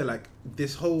this. Yeah, like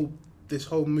this whole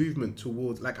movement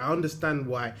towards, like, I understand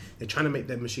why they're trying to make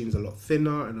their machines a lot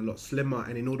thinner and a lot slimmer,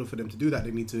 and in order for them to do that,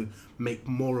 they need to make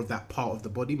more of that part of the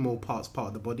body, more parts part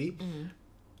of the body.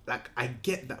 Like, I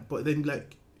get that, but then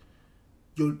like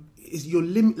your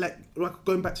limit, like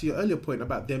going back to your earlier point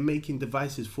about they're making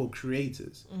devices for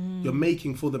creators. You're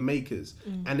making for the makers,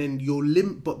 and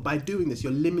then but by doing this,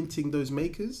 you're limiting those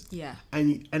makers. Yeah.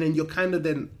 And then you're kind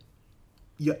of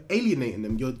you're alienating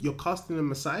them. You're casting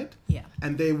them aside. Yeah.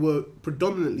 And they were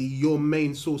predominantly your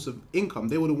main source of income.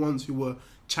 They were the ones who were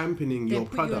championing your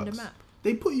products. They put you on the map.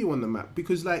 They put you on the map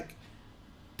because, like,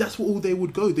 that's what all they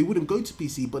would go. They wouldn't go to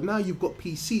PC, but now you've got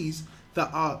PCs that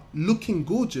are looking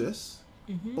gorgeous,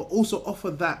 but also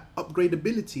offer that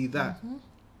upgradability that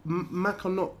Mac are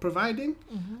not providing.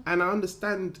 And I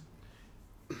understand.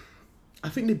 I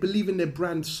think they believe in their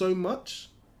brand so much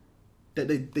that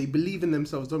they believe in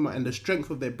themselves so much and the strength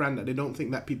of their brand that they don't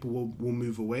think that people will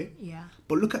move away. Yeah.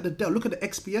 But look at the Dell, look at the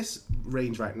XPS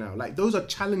range right now. Like, those are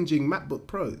challenging MacBook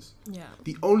Pros. Yeah.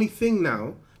 The only thing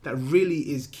now that really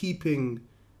is keeping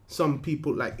some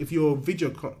people, like if you're a video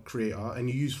creator and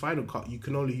you use Final Cut, you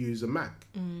can only use a Mac.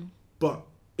 But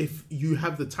if you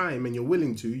have the time and you're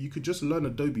willing to, you could just learn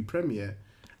Adobe Premiere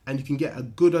and you can get a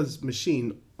good as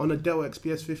machine on a Dell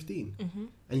XPS 15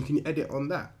 and you can edit on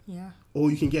that. Yeah.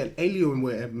 Or you can get an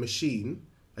Alienware machine,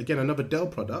 again another Dell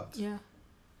product, Yeah.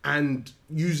 and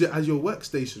use it as your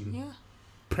workstation. Yeah.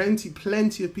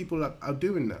 Plenty of people are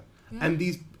doing that. Yeah.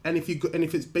 And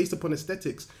if it's based upon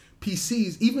aesthetics,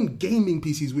 PCs, even gaming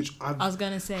PCs, which I was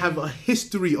gonna say have a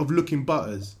history of looking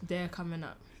butters, they're coming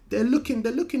up. they're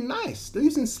looking nice. They're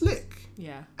using slick,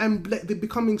 Yeah. and they're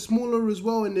becoming smaller as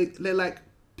well. And they're like,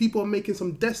 people are making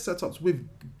some desk setups with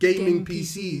gaming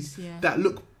PCs yeah. that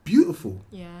look beautiful.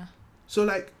 Yeah. So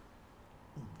like,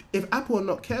 if Apple are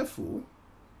not careful,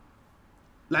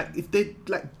 like if they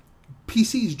like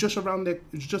PCs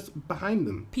just behind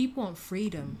them. People want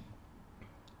freedom,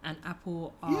 and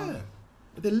Apple are. Yeah,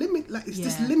 the limit, like it's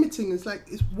just Yeah. limiting. It's like,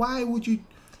 why would you?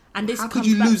 And this how could comes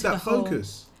you back lose to that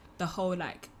focus? The whole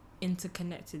like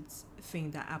interconnected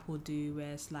thing that Apple do,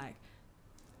 where it's like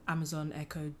Amazon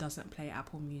Echo doesn't play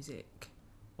Apple Music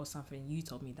or something. You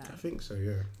told me that. I think so.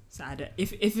 Yeah. So I don't,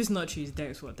 if it's not true, it's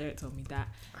Derek's fault. Derek told me that.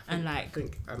 I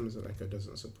think Amazon Echo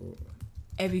doesn't support.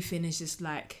 Everything is just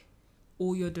like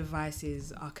all your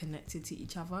devices are connected to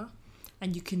each other,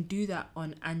 and you can do that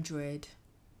on Android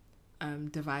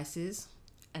devices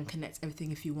and connect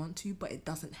everything if you want to, but it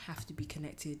doesn't have to be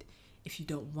connected if you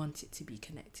don't want it to be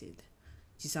connected. Do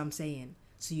you see what I'm saying?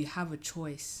 So you have a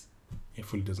choice. It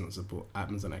fully doesn't support.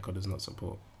 Amazon Echo does not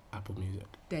support Apple Music.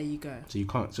 There you go. So you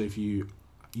can't. So if you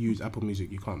use Apple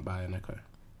Music, you can't buy an Echo.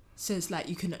 So it's like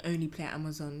you can only play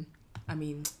Apple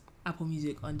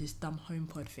Music on this dumb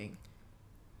HomePod thing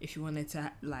if you wanted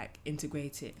to like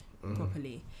integrate it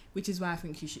properly, which is why I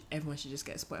think everyone should just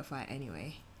get Spotify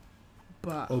anyway.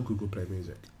 But Or Google Play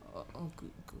Music. or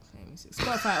Google Play Music.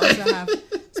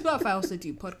 Spotify also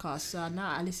do podcasts, so now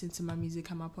I listen to my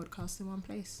music and my podcast in one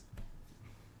place.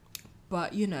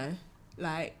 But you know,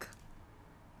 like,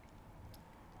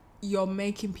 you're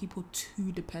making people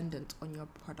too dependent on your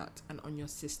product and on your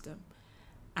system,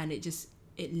 and it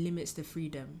limits the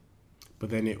freedom.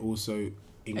 But then it also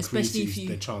Especially increases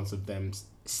the chance of them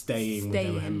staying with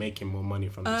them and making more money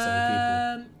from the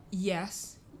same people.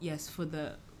 Yes,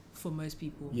 for most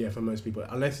people. Yeah, for most people,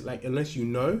 unless you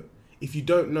know. If you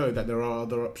don't know that there are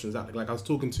other options out there, like I was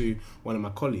talking to one of my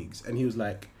colleagues, and he was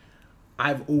like,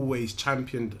 "I've always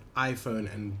championed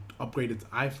iPhone and upgraded to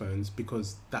iPhones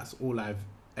because that's all I've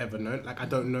ever known. Like I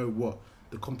don't know what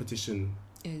the competition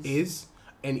is."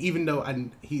 And even though, and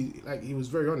he was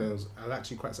very honest, I was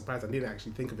actually quite surprised. I didn't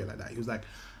actually think of it like that. He was like,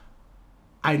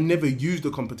 "I never used the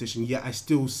competition, yet I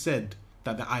still said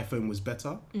that the iPhone was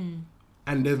better."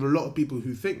 And there's a lot of people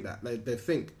who think that, like they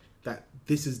think that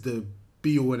this is the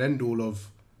be all and end all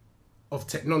of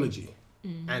technology,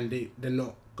 and they're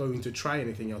not going to try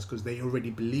anything else because they already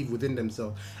believe within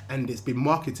themselves, and it's been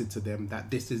marketed to them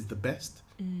that this is the best.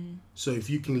 So if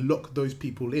you can lock those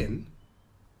people in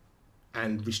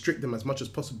and restrict them as much as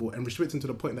possible, and restrict them to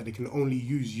the point that they can only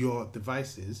use your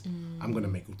devices, I'm gonna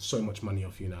make so much money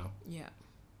off you now. Yeah.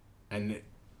 And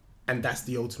that's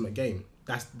the ultimate game.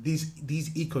 That's these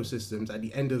ecosystems at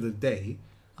the end of the day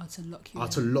Are to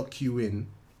lock you in.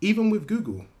 Even with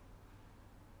Google,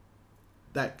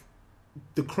 like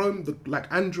the Chrome, like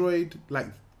Android, like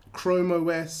Chrome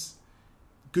OS,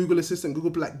 Google Assistant,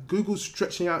 Google's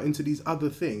stretching out into these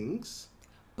other things.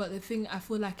 But the thing I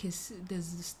feel like is there's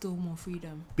still more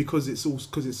freedom because it's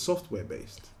software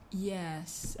based.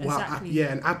 Yes, exactly.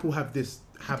 And Apple have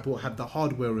the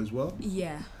hardware as well.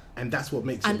 Yeah. And that's what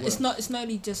makes it work. And it's not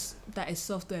only just that it's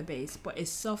software based, but it's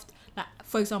soft. Like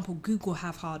for example, Google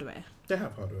have hardware. They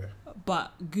have hardware.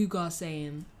 But Google are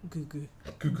saying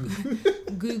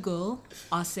Google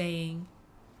are saying,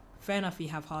 fair enough, we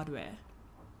have hardware,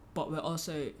 but we're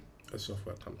also a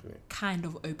software company, kind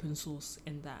of open source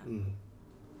in that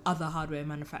other hardware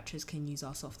manufacturers can use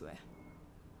our software.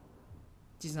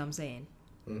 Do you know what I'm saying?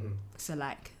 Mm-hmm. So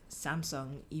like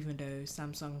Samsung, even though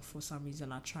Samsung for some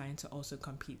reason are trying to also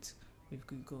compete with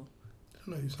Google. I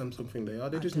don't know who Samsung think they are.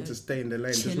 They just need to stay in their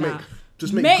lane.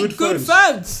 Just make good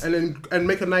phones. And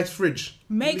make a nice fridge.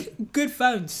 Make good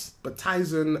phones. But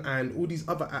Tizen and all these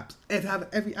other apps, they have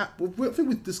every app. I think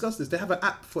we've discussed this. They have an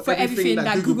app for everything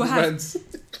that Google has.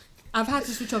 I've had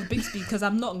to switch off Bixby because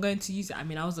I'm not going to use it. I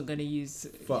mean, I wasn't going to use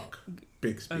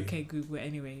Bixby. Okay, Google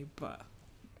anyway, but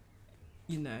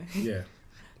you know. Yeah.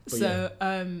 So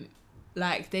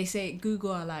like they say,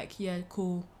 Google are like, yeah,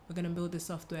 cool. We're going to build the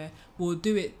software. We'll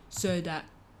do it so that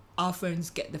our phones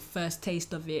get the first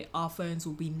taste of it. Our phones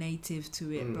will be native to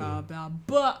it, blah, blah.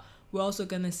 But we're also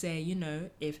gonna say, you know,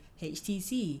 if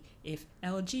HTC, if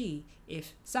LG,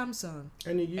 if Samsung,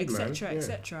 etc.,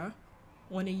 etc.,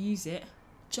 want to use it,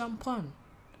 jump on,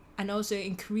 and also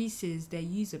increases their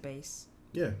user base.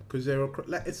 Yeah, because they're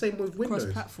like the same with Windows.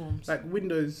 Cross platforms. Like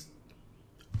Windows,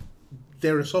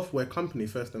 they're a software company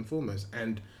first and foremost,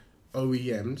 and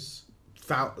OEMs,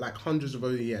 like hundreds of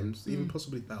OEMs, even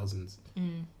possibly thousands,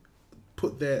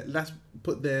 put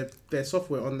their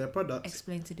software on their products.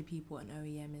 Explain to the people what an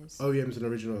OEM is. OEM is an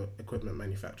original equipment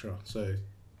manufacturer. So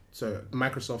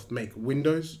Microsoft make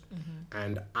Windows,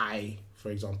 and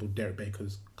for example, Derek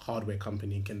Baker's hardware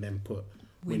company can then put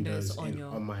Windows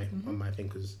on my thing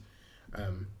because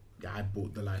I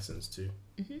bought the license to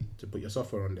put your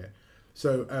software on there.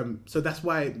 So that's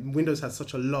why Windows has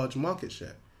such a large market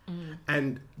share,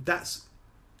 and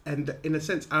in a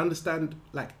sense I understand,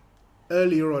 like,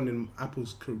 earlier on in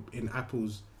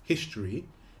Apple's history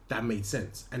that made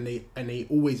sense, and they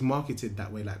always marketed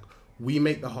that way, like, we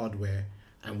make the hardware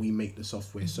and we make the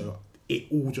software, so it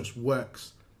all just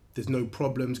works. There's no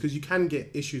problems, because you can get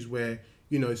issues where,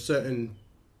 you know, certain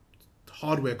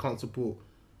hardware can't support,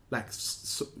 like,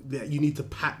 you need to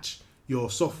patch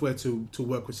your software to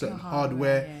work with certain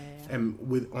hardware.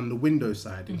 On the Windows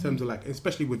side, in terms of, like,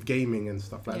 especially with gaming and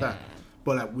stuff like that.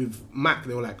 But like with Mac,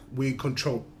 they were like, we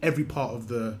control every part of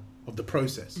the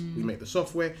process. We make the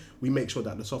software, we make sure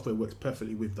that the software works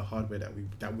perfectly with the hardware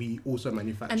that we also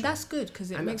manufacture. And that's good, because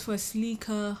it makes for a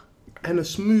sleeker and a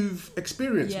smooth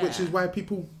experience, which is why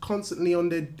people constantly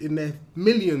in their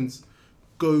millions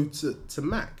go to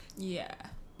Mac. Yeah.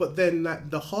 But then, like,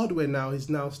 the hardware now is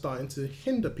starting to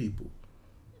hinder people.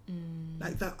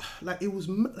 Like that, like it was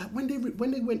like when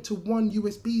they went to one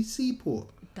USB-C port.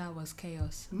 That was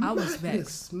chaos. Madness, I was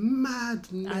vexed.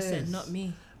 Madness. I said, not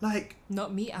me. Like,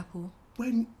 not me, Apple.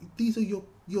 When these are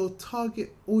your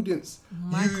target audience,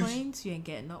 my coins, you ain't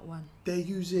getting not one. They're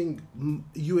using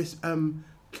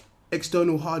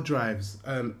external hard drives,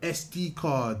 SD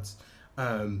cards.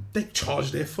 They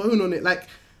charge their phone on it. Like,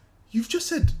 you've just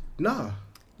said, nah.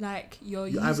 Like, your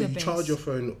user either you base, charge your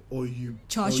phone or you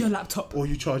charge your laptop, or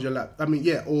you charge your laptop. I mean,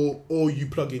 yeah, or you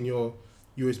plug in your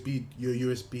USB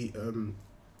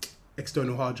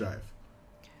external hard drive.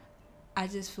 I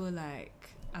just feel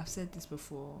like I've said this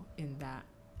before in that.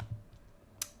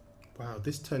 Wow,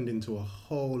 this turned into a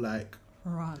whole like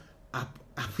rant.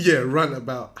 Rant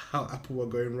about how Apple were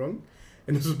going wrong,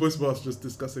 and this was supposed to be us just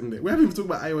discussing it. We haven't even talked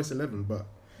about iOS 11, but.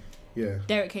 Yeah.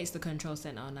 Derek hates the control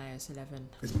center on iOS 11.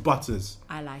 It's butters.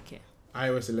 I like it.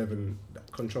 iOS 11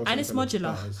 control center. And it's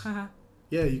modular.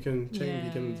 Yeah, you can change. Yeah.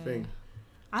 You can thing.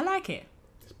 I like it.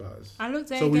 It's butters. I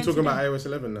looked at so we're talking about iOS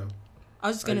 11 now. I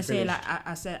was just gonna say, like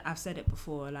I've said it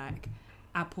before. Like,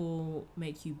 Apple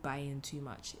make you buy in too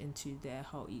much into their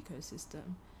whole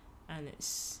ecosystem, and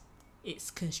it's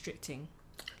constricting.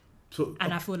 So,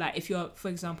 and I feel like if you're, for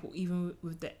example, even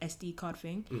with the SD card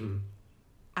thing.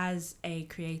 As a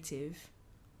creative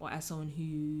or as someone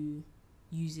who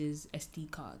uses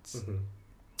SD cards,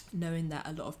 knowing that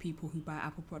a lot of people who buy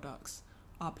Apple products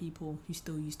are people who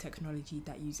still use technology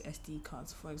that use SD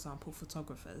cards, for example,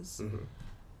 photographers,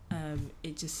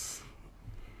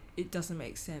 it doesn't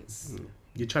make sense.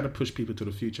 You're trying to push people to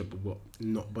the future, but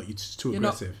you're just too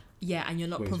aggressive. And you're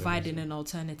not providing an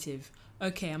alternative.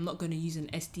 Okay, I'm not going to use an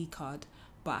SD card,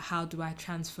 but how do I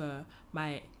transfer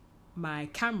my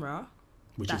camera,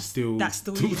 which is still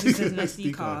uses an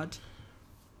SD card,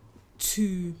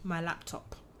 to my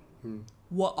laptop?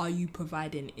 What are you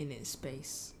providing in its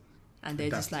space? And they're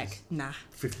just like, nah.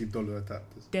 $50 adapters.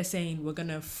 They're saying, we're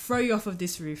gonna throw you off of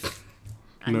this roof.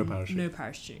 And no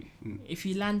parachute. If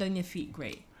you land on your feet,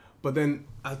 great. But then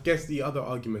I guess the other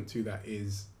argument to that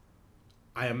is,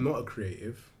 I am not a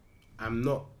creative. I'm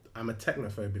a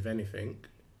technophobe, if anything.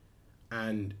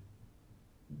 And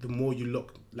the more you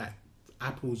look, like,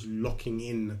 Apple's locking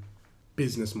in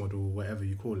business model, whatever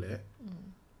you call it,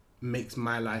 makes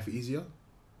my life easier.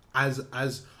 As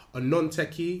a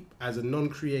non-techie, as a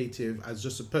non-creative, as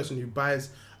just a person who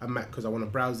buys a Mac because I want to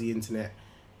browse the internet,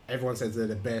 everyone says they're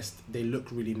the best, they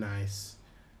look really nice,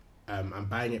 I'm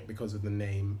buying it because of the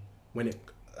name. When it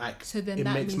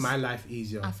makes my life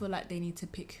easier. I feel like they need to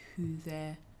pick who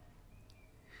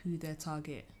their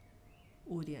target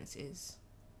audience is.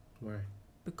 Why?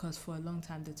 Because for a long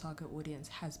time the target audience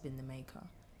has been the maker,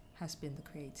 has been the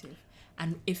creative.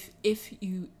 And if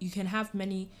you can have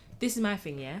many, this is my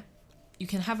thing, yeah? You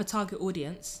can have a target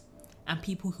audience and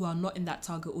people who are not in that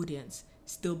target audience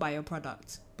still buy your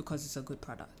product because it's a good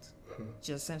product.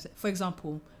 Just for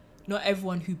example, not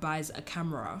everyone who buys a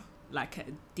camera, like a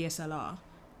DSLR,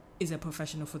 is a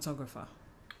professional photographer.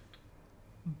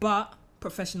 But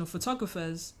professional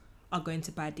photographers are going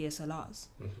to buy DSLRs.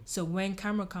 So when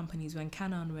camera companies, when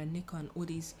Canon, when Nikon, all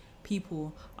these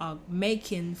people are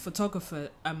making photography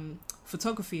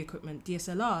equipment,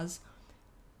 DSLRs,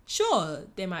 sure,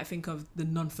 they might think of the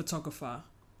non-photographer,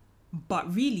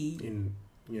 but really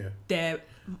their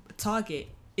target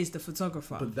is the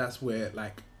photographer. But that's where,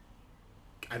 like,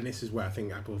 and this is where I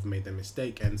think Apple have made their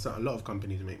mistake, and so a lot of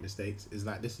companies make mistakes, is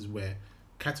like this is where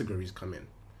categories come in.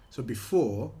 So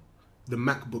before, the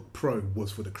MacBook Pro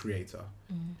was for the creator,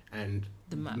 and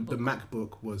the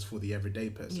MacBook was for the everyday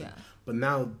person. Yeah. But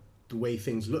now the way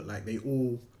things look like, there's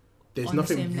On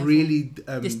nothing the really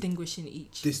distinguishing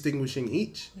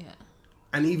each. Yeah.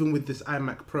 And even with this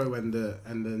iMac Pro and the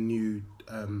new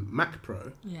Mac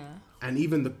Pro, and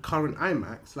even the current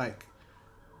iMacs, like,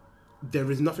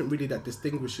 there is nothing really that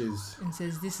distinguishes. And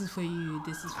says, this is for you,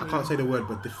 this is for you. I can't say the word,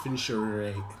 but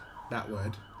differentiate that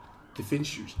word.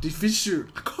 Differentiate.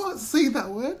 I can't say that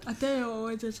word. I don't know what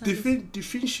word you're trying to say.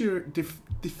 Differentiate.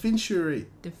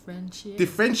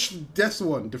 That's the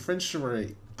one.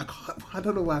 Differentiate. I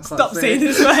don't know why I can't Stop say saying it.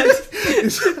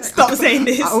 this word. Stop saying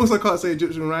this. I also can't say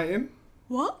Egyptian writing.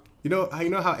 What? You know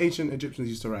how ancient Egyptians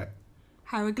used to write?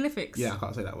 Hieroglyphics. Yeah, I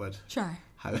can't say that word. Try.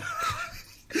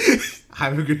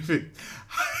 Hieroglyphic.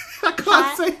 I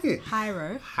can't say it.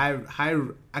 Hyro.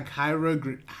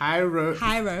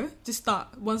 Just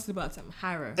start one syllable at a time.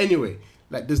 Hyro. Anyway,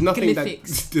 like there's nothing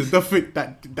Glyphics.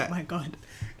 that Oh my God.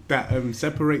 that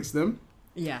separates them.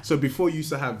 Yeah. So before you used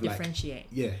to have like differentiate.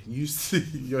 Yeah,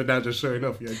 you're now just showing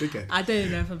off. You're a dickhead. I don't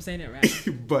even know if I'm saying it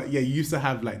right. But yeah, you used to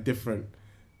have like different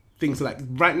things. Like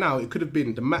right now, it could have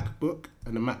been the MacBook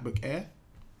and the MacBook Air.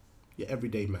 You're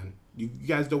everyday man. You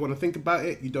guys don't want to think about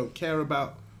it. You don't care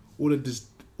about all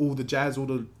the jazz, all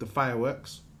the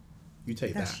fireworks. You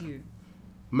take That's that. you.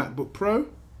 MacBook Pro,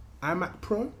 iMac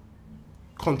Pro,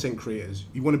 content creators.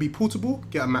 You want to be portable?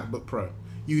 Get a MacBook Pro.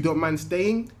 You don't mind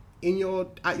staying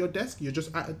at your desk? You're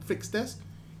just at a fixed desk?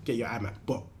 Get your iMac.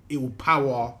 But it will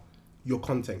power your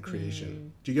content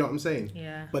creation. Do you get what I'm saying?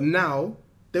 Yeah. But now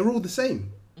they're all the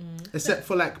same, except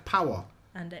for like power.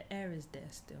 And the Air is there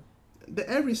still. The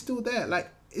Air is still there. Like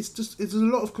it's a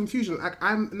lot of confusion. Like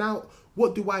I'm now.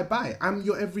 What do I buy? I'm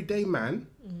your everyday man.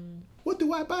 What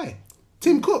do I buy?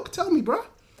 Tim Cook, tell me, bruh.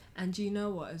 And do you know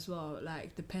what as well?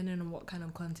 Like, depending on what kind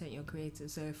of content you're creating.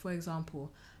 So, for example,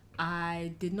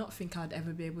 I did not think I'd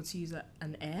ever be able to use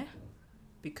an Air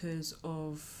because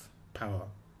of power.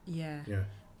 Yeah.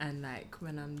 And like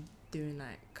when I'm doing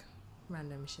like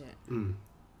random shit.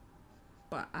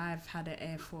 But I've had an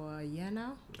Air for a year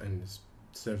now. And it's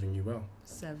serving you well.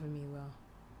 Serving me well.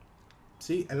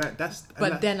 See, and like that's.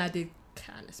 But then I did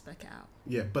kind of spec it out.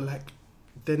 Yeah, but like,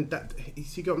 then that, you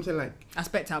see what I'm saying? Like, I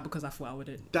spec'd out because I thought I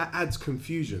wouldn't. That adds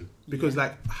confusion because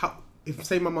like, how if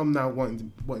say my mum now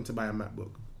wanting to buy a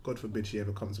MacBook, God forbid she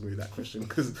ever comes to me with that question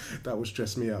because that would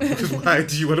stress me out. Because why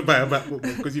do you want to buy a MacBook?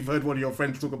 Because you've heard one of your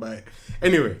friends talk about it.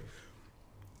 Anyway,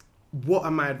 what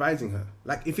am I advising her?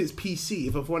 Like, if it's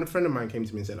PC, if one friend of mine came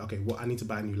to me and said, okay, I need to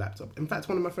buy a new laptop. In fact,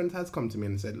 one of my friends has come to me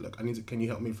and said, look, can you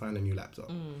help me find a new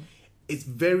laptop? It's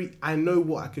I know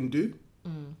what I can do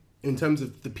in terms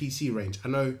of the PC range. I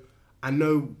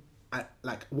know,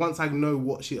 like once I know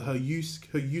what her use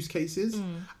case is,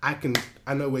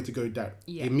 I know where to go down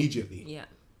immediately. Yeah.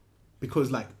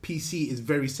 Because like PC is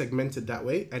very segmented that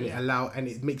way, and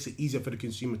it makes it easier for the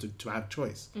consumer to have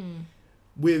choice.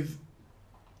 With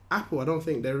Apple, I don't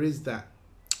think there is that.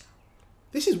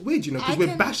 This is weird, you know, because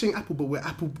we're bashing Apple, but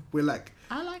we're like.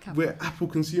 I like Apple. We're Apple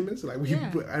consumers, like we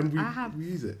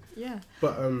use it. Yeah.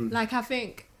 But like I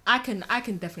think I can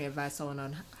definitely advise someone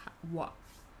on what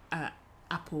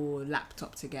Apple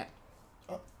laptop to get.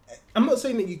 I'm not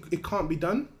saying that it can't be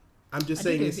done. I'm just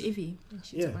saying it's Ivy.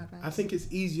 I think it's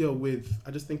easier with.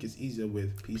 I just think it's easier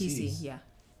with PCs. PC, yeah.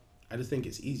 I just think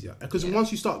it's easier because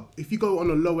once you start, if you go on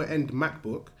a lower end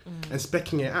MacBook and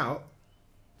speccing it out,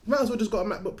 you might as well just got a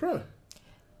MacBook Pro.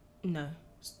 No.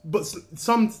 But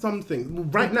some things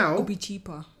right now it'll be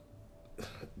cheaper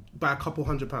by a couple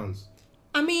 £100.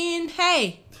 I mean,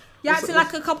 hey, you acting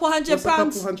like a couple £100. What's a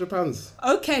couple £100?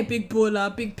 Okay, big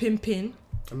baller, big pimpin'.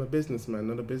 I'm a businessman,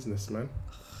 not a businessman.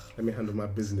 Let me handle my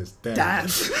business. Damn.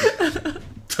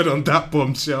 Turn on that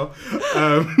bombshell.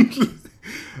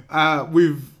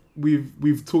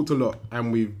 We've talked a lot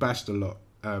and we've bashed a lot.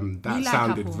 That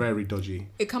sounded Apple. Very dodgy.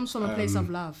 It comes from a place of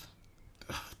love.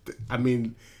 I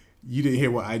mean, you didn't hear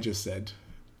what I just said,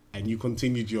 and you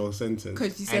continued your sentence.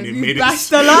 Because you said we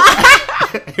bashed a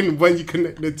lot. And when you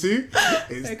connect the two,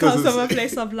 it comes from a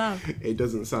place of love. It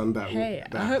doesn't sound that. Hey,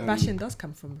 I hope bashing does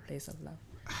come from a place of love.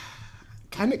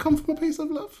 Can it come from a place of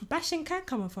love? Bashing can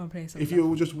come from a place of If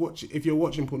love. you're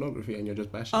watching pornography and you're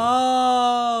just bashing.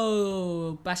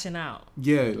 Oh, bashing out.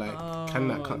 Yeah, like can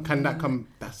that come from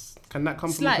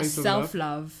a place of love?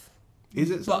 self-love. Is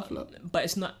it But, self-love? but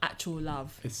it's not actual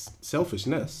love. It's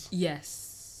selfishness.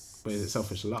 Yes. But is it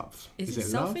selfish love? Is it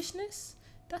love? selfishness?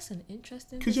 That's an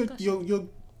interesting Because discussion.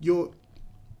 you're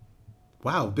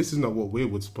wow, this is not what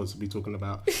we're supposed to be talking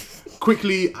about.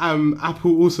 Quickly,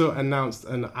 Apple also announced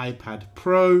an iPad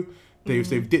Pro.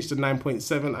 They've ditched the 9.7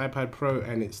 iPad Pro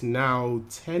and it's now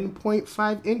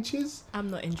 10.5 inches. I'm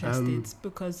not interested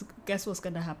because guess what's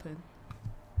gonna happen?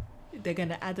 They're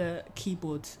gonna add a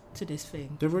keyboard to this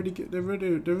thing. They've already the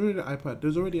iPad.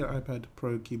 There's already an iPad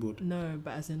Pro keyboard. No,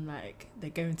 but as in like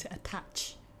they're going to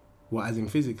attach. What, as in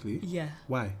physically? Yeah.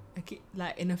 Why?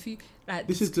 Like in a few like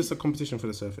This is just a competition for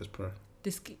the Surface Pro.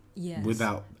 yes.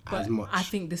 Without but as much. I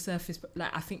think the Surface,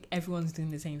 like I think everyone's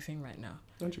doing the same thing right now.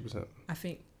 100%. I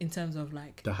think in terms of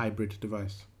like, The hybrid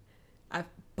device.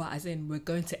 but as in we're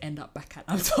going to end up back at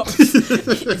laptops.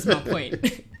 Is my point.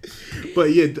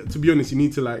 But yeah, to be honest, you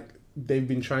need to like. They've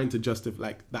been trying to justify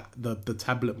like that the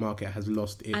tablet market has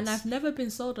lost its. And I've never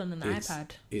been sold on an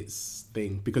iPad. Its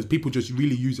thing because people just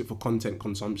really use it for content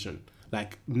consumption,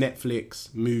 like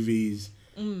Netflix, movies.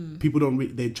 People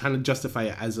don't. They're trying to justify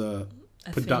it as a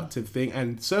productive thing,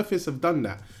 and Surface have done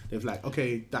that. They've like,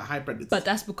 okay, that hybrid. But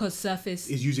that's because Surface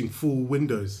is using full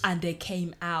Windows, and they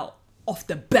came out off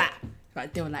the bat.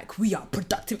 Like they were like, we are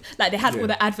productive. Like they had all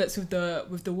the adverts with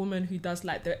the woman who does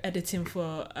like the editing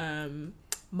for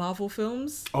Marvel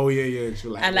films. Oh yeah. She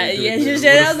like, and like she was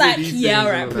like, yeah,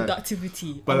 right,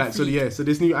 productivity. But like, so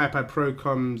this new iPad Pro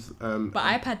comes. But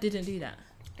iPad didn't do that.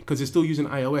 Because it's still using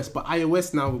iOS, but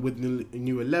iOS now with the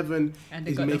new 11 and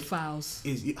they got the files.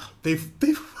 They've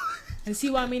and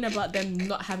see what I mean about them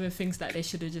not having things that they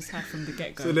should have just had from the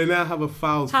get go. So they now have a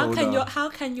files folder. How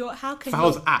can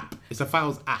files app? It's a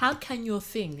files app. How can you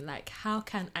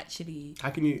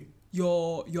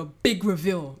your big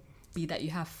reveal be that you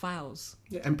have files?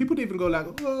 Yeah, and people don't even go like,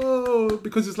 oh,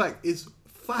 because it's like it's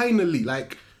finally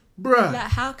like, bruh. Like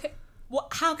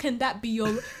how can that be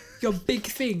your big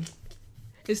thing?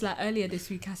 It's like earlier this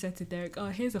week I said to Derek, oh,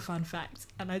 here's a fun fact.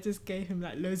 And I just gave him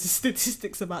like loads of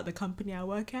statistics about the company I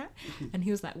work at. And he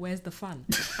was like, where's the fun?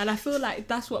 And I feel like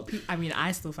that's what people, I mean,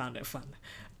 I still found it fun.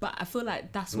 But I feel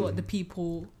like that's what the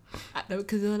people,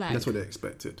 because they're like. That's what they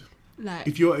expected. Like,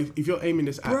 if you're aiming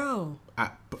this at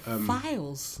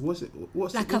files.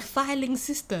 What's a filing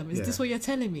system? Is this what you're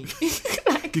telling me?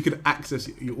 Like, you could access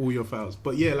all your files.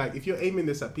 But yeah, like if you're aiming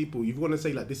this at people, you want to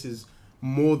say like this is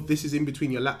in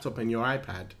between your laptop and your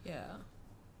iPad. Yeah.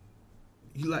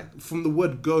 You like from the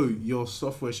word go, your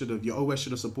OS should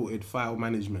have supported file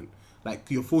management.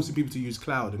 Like you're forcing people to use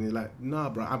cloud, and you're like, nah,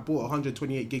 bro, I bought a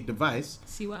 128 gig device.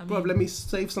 See what I mean? Bro, let me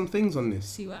save some things on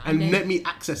this. Let me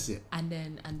access it. And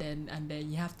then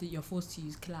you're forced to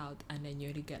use cloud, and then you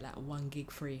only get like 1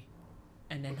 gig free,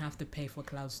 and then have to pay for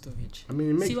cloud storage. I mean,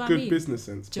 it makes good business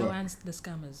sense. Joanne's the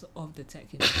scammers of the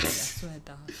tech industry. I swear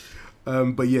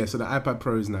down. But yeah, so the iPad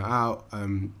Pro is now out.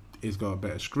 It's got a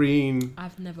better screen.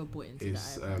 I've never bought into the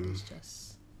iPad. It's just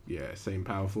same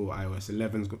powerful. iOS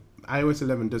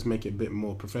 11 does make it a bit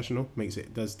more professional.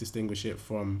 Does distinguish it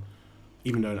from,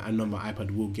 even though a normal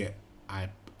iPad will get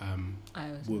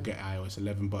iOS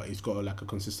 11, but it's got like a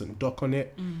consistent dock on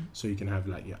it, so you can have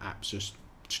like your apps just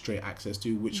straight access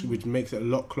to, which makes it a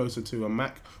lot closer to a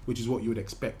Mac, which is what you would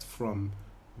expect from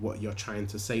what you're trying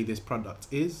to say this product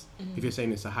is. If you're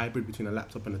saying it's a hybrid between a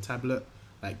laptop and a tablet,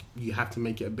 like you have to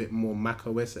make it a bit more Mac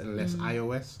OS and less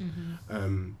iOS.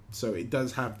 So it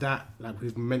does have that. Like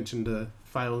we've mentioned the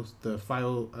file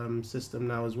system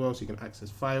now as well, so you can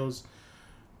access files.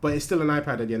 But it's still an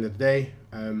iPad at the end of the day.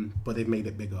 But they've made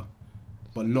it bigger,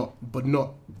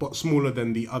 but smaller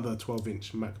than the other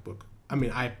 12-inch MacBook. I mean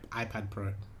iPad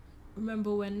Pro.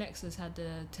 Remember when Nexus had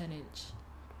the 10-inch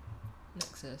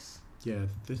Nexus? Yeah,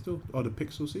 they still. Oh, the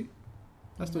Pixel C.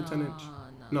 That's still 10-inch.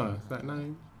 No, it's like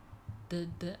 9.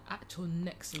 The actual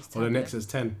Nexus 10. Oh, the Nexus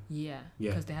 10. Yeah.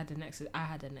 Because they had the Nexus. I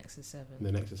had the Nexus 7.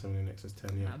 The Nexus 7 and the Nexus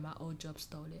 10, yeah. My old job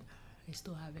stole it. I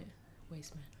still have it.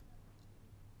 Waste man.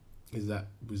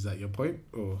 Was that your point?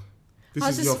 Or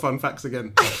this is your fun facts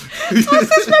again? I was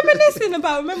just reminiscing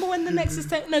about, remember when the Nexus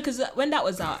 10... No, because when that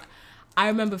was out, I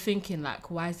remember thinking like,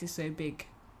 why is this so big?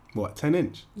 What,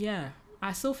 10-inch? Yeah.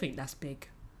 I still think that's big.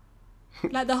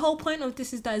 Like, the whole point of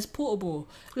this is that it's portable.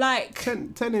 Like,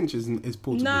 10 inches is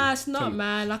portable. nah, it's not, 10.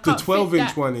 man. I The can't 12-inch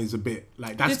fit one is a bit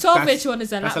like that's. The 12-inch one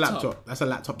is a That's laptop. That's a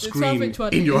laptop The screen 12-inch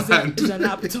one in your is hand. is a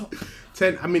laptop.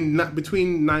 10. I mean,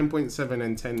 between 9.7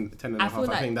 and 10 and a I half. feel I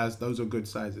like- think those are good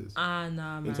sizes Ah,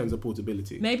 nah, man. in terms of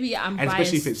portability. Maybe I'm and biased.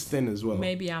 especially if it's thin as well.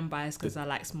 Maybe I'm biased because I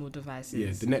like small devices.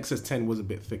 Yeah, the Nexus 10 was a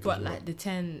bit thick. But as well. like the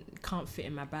 10 can't fit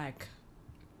in my bag.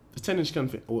 The 10-inch can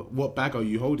fit. What bag are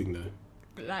you holding though?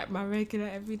 Like my regular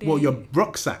everyday. Well, your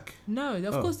rucksack. No, of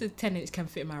Oh. course the 10-inch can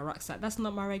fit in my rucksack. That's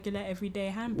not my regular everyday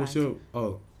handbag. What's your?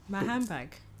 Oh, My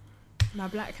handbag. My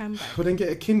black handbag. well then get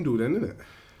a Kindle then, innit?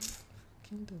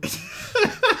 Kindle.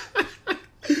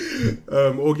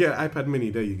 Or get an iPad Mini.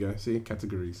 There you go. See,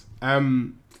 categories.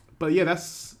 But yeah,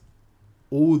 that's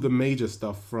all the major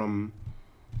stuff from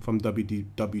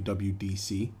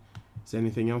WWDC. Is there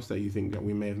anything else that you think that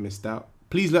we may have missed out?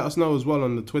 Please let us know as well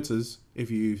on the Twitters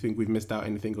if you think we've missed out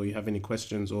anything, or you have any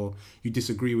questions, or you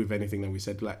disagree with anything that we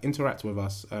said. Like, interact with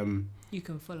us. You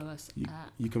can follow us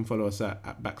You can follow us at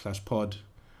 /pod.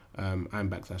 I'm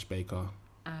 /Baker.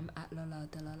 I'm at Lola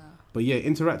Delala. But yeah,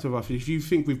 interact with us. If you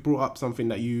think we've brought up something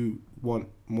that you want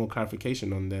more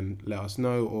clarification on, then let us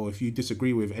know. Or if you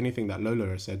disagree with anything that Lola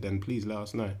has said, then please let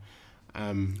us know.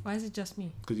 Why is it just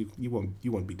me? Because you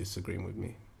won't be disagreeing with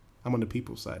me. I'm on the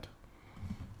people's side.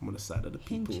 I'm on the side of the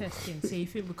people. Interesting. So you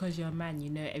think because you're a man,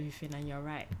 you know everything and you're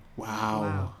right.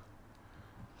 Wow.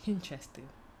 Interesting.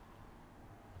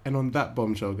 And on that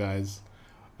bombshell, guys,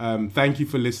 thank you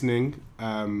for listening.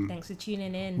 Thanks for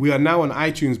tuning in. We are now on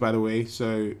iTunes, by the way.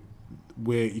 So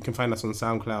you can find us on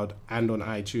SoundCloud and on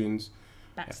iTunes.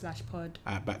 /pod.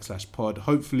 At /pod.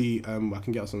 Hopefully, I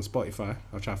can get us on Spotify.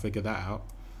 I'll try to figure that out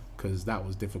because that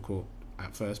was difficult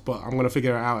at first. But I'm going to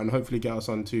figure it out and hopefully get us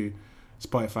onto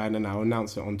Spotify, and then I'll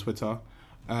announce it on Twitter.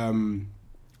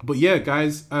 But yeah,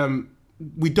 guys,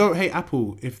 we don't hate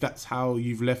Apple if that's how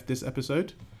you've left this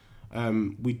episode.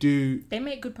 We do. They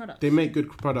make good products. They make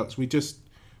good products. We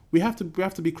have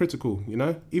to be critical, you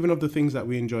know, even of the things that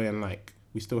we enjoy and like.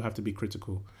 We still have to be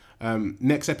critical.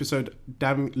 Next episode,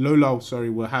 Lola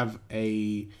will have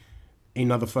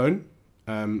another phone.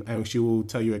 And she will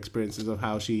tell you experiences of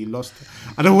how she lost.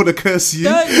 I don't want to curse you.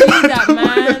 Don't do that,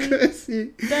 man. Curse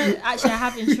you. Don't actually. I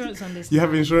have insurance on this. You now.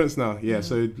 have insurance now, yeah.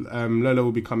 So Lola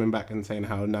will be coming back and saying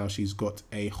how now she's got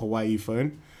a Hawaii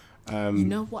phone. You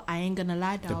know what? I ain't gonna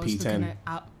lie. Though. The P10.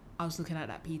 I was looking at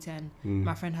that P10.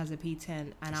 My friend has a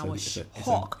P10, and I was It's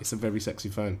shocked. a very sexy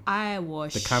phone. I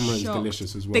was. The camera is shocked.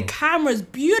 delicious as well. The camera's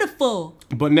beautiful.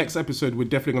 But next episode, we're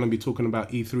definitely going to be talking about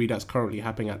E3 that's currently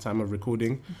happening at time of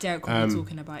recording. Derek will be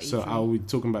talking about E3. So I'll be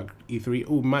talking about E3.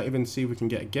 Oh, might even see if we can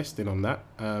get a guest in on that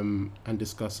and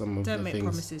discuss some of Don't the make things.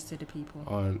 promises to the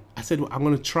people. I said I'm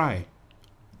going to try.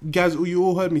 Guys, you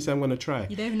all heard me say I'm going to try.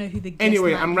 You don't even know who the guest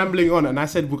Anyway, might I'm be. rambling on, and I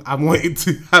said I'm wanting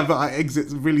to have our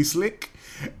exits really slick,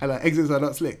 and our exits are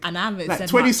not slick. And I haven't Like said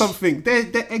 20 much. something, their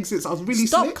exits are really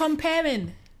Stop slick.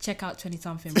 comparing. Check out 20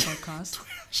 something podcast.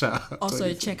 Shout out. Also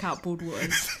 20. check out Board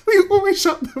Waters. We always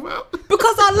shut them out.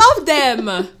 Because I love them.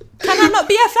 Can I not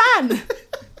be a fan?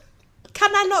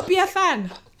 Can I not be a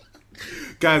fan?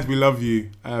 Guys, we love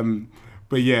you.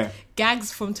 But yeah.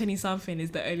 Gags from 20 something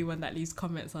is the only one that leaves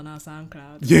comments on our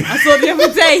SoundCloud. Yeah. I saw the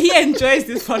other day he enjoys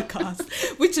this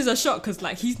podcast, which is a shock because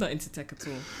like he's not into tech at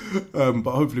all.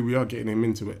 But hopefully we are getting him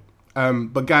into it.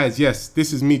 But guys, yes,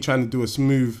 this is me trying to do a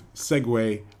smooth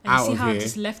segue And out you see of how I here.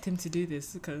 just left him to do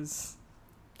this because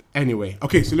Anyway,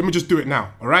 okay, so let me just do it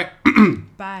now, all right?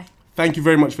 bye. Thank you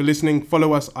very much for listening.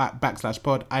 Follow us at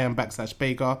 /pod. I am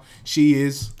 /Baker. She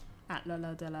is. At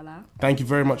Lola Delala. Thank you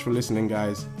very much for listening,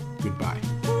 guys. Goodbye.